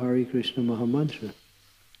chanting the Hare Krishna Mahamantra.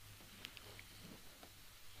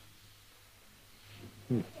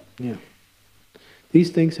 Yeah.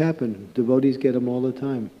 These things happen. Devotees get them all the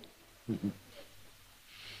time.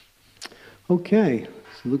 Okay.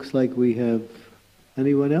 So looks like we have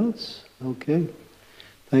anyone else? Okay.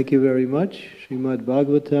 Thank you very much.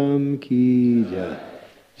 Srimad-Bhagavatam ki jai.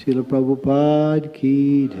 Srila Prabhupada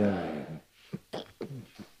ki jai.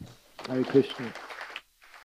 Hare Krishna.